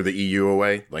 since they threw the EU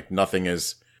away, like, nothing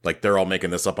is, like, they're all making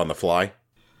this up on the fly.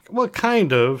 Well,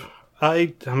 kind of.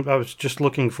 I was just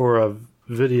looking for a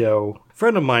video. A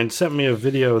friend of mine sent me a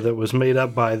video that was made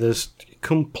up by this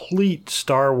complete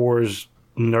Star Wars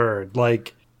nerd.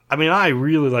 Like, I mean, I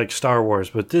really like Star Wars,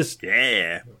 but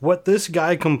what this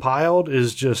guy compiled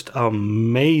is just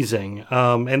amazing.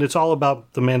 And it's all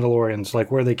about the Mandalorians,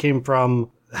 like where they came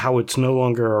from, how it's no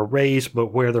longer a race, but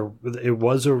where it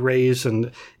was a race.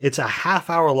 And it's a half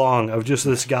hour long of just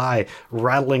this guy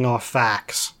rattling off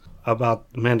facts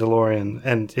about Mandalorian.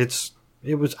 And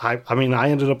I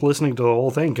ended up listening to the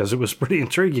whole thing because it was pretty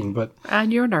intriguing.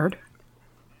 And you're a nerd.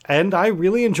 And I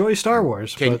really enjoy Star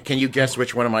Wars. Can you guess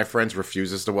which one of my friends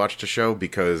refuses to watch the show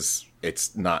because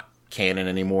it's not canon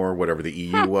anymore, whatever the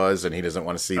EU was, and he doesn't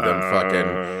want to see them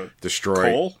fucking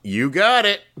destroy. Cole? You got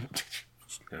it.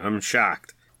 I'm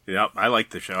shocked. Yep, I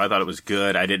liked the show. I thought it was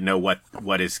good. I didn't know what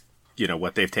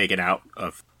they've taken out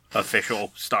of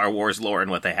official Star Wars lore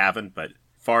and what they haven't, but as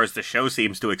far as the show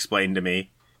seems to explain to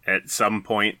me, at some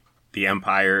point the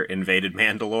Empire invaded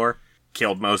Mandalore,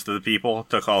 killed most of the people,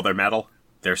 took all their metal.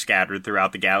 They're scattered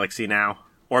throughout the galaxy now.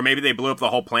 Or maybe they blew up the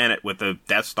whole planet with the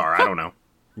Death Star. I don't know.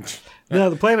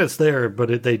 No, the planet's there, but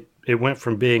it went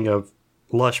from being a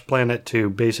lush planet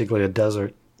to basically a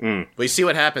desert. Well, you see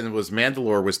what happened was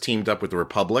Mandalore was teamed up with the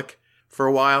Republic for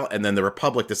a while, and then the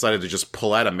Republic decided to just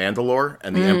pull out of Mandalore,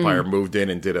 and the Empire moved in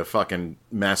and did a fucking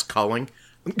mass culling.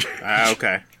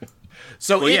 Okay.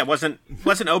 So wasn't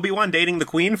Obi-Wan dating the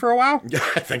Queen for a while?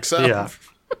 I think so. Yeah.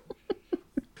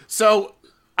 So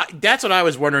that's what I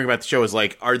was wondering about the show is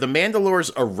like, are the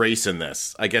Mandalores a race in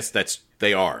this? I guess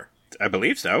they are. I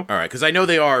believe so. All right, because I know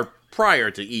they are prior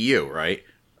to EU, right?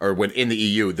 Or when in the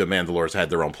EU, the Mandalores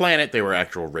had their own planet. They were an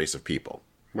actual race of people.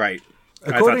 Right.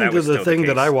 According to the thing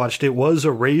that I watched, it was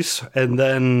a race, and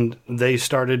then they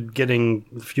started getting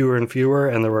fewer and fewer,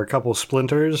 and there were a couple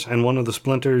splinters, and one of the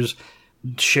splinters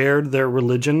shared their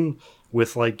religion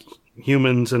with, like,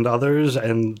 humans and others,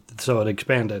 and so it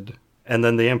expanded. And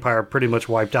then the Empire pretty much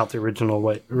wiped out the original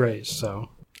race, so...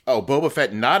 Oh, Boba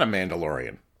Fett not a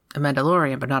Mandalorian. A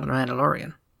Mandalorian, but not a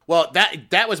Mandalorian. Well,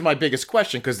 that was my biggest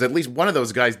question, because at least one of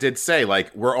those guys did say,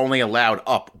 like, we're only allowed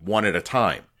up one at a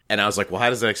time. And I was like, well, how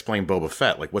does that explain Boba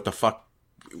Fett? Like, what the fuck?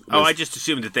 I just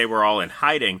assumed that they were all in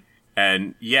hiding.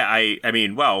 And, yeah,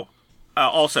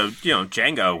 also,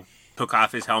 Jango took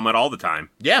off his helmet all the time.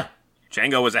 Yeah.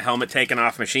 Jango was a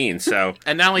helmet-taken-off machine, so...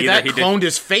 And not only that, cloned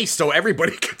his face so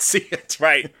everybody could see it.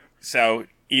 Right. So,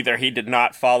 either he did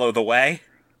not follow the way,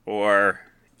 or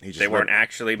they weren't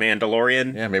actually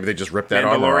Mandalorian. Yeah, maybe they just ripped that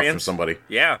armor off from somebody.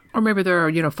 Yeah. Or maybe there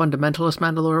are, fundamentalist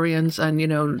Mandalorians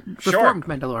and, reformed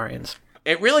Mandalorians.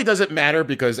 It really doesn't matter,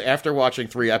 because after watching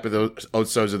 3 episodes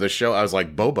of the show, I was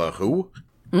like, Boba who?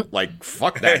 Like,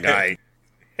 fuck that guy.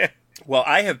 Well,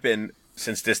 I have been,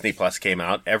 since Disney Plus came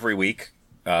out, every week...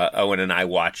 Owen and I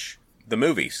watch the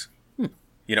movies.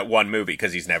 One movie,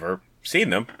 because he's never seen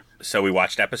them. So we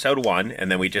watched episode 1,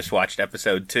 and then we just watched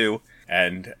episode 2.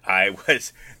 And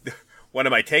one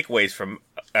of my takeaways from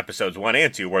episodes 1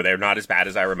 and 2 were they're not as bad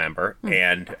as I remember.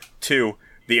 And 2,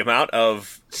 the amount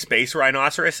of space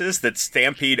rhinoceroses that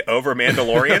stampede over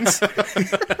Mandalorians,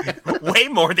 way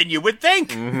more than you would think.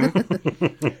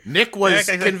 Mm-hmm. Nick was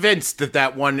convinced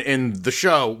that one in the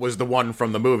show was the one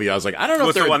from the movie. I was like, I don't know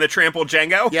if they're the one that trampled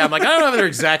Jango. Yeah, I'm like, I don't know if they're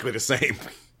exactly the same.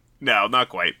 No, not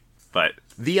quite. But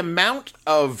the amount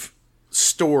of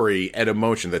story and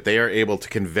emotion that they are able to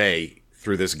convey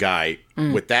through this guy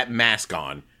with that mask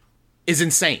on is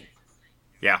insane.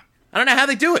 Yeah. I don't know how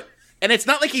they do it. And it's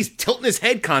not like he's tilting his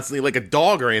head constantly like a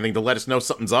dog or anything to let us know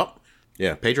something's up.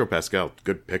 Yeah, Pedro Pascal,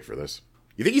 good pick for this.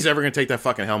 You think he's ever going to take that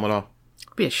fucking helmet off?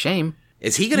 It'd be a shame.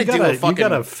 Is he going to do a fucking... You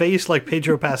got a face like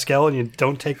Pedro Pascal and you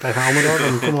don't take the helmet off? I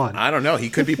mean, come on. I don't know.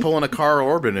 He could be pulling a Carl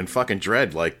Urban in fucking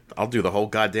Dread. Like, I'll do the whole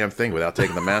goddamn thing without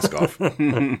taking the mask off.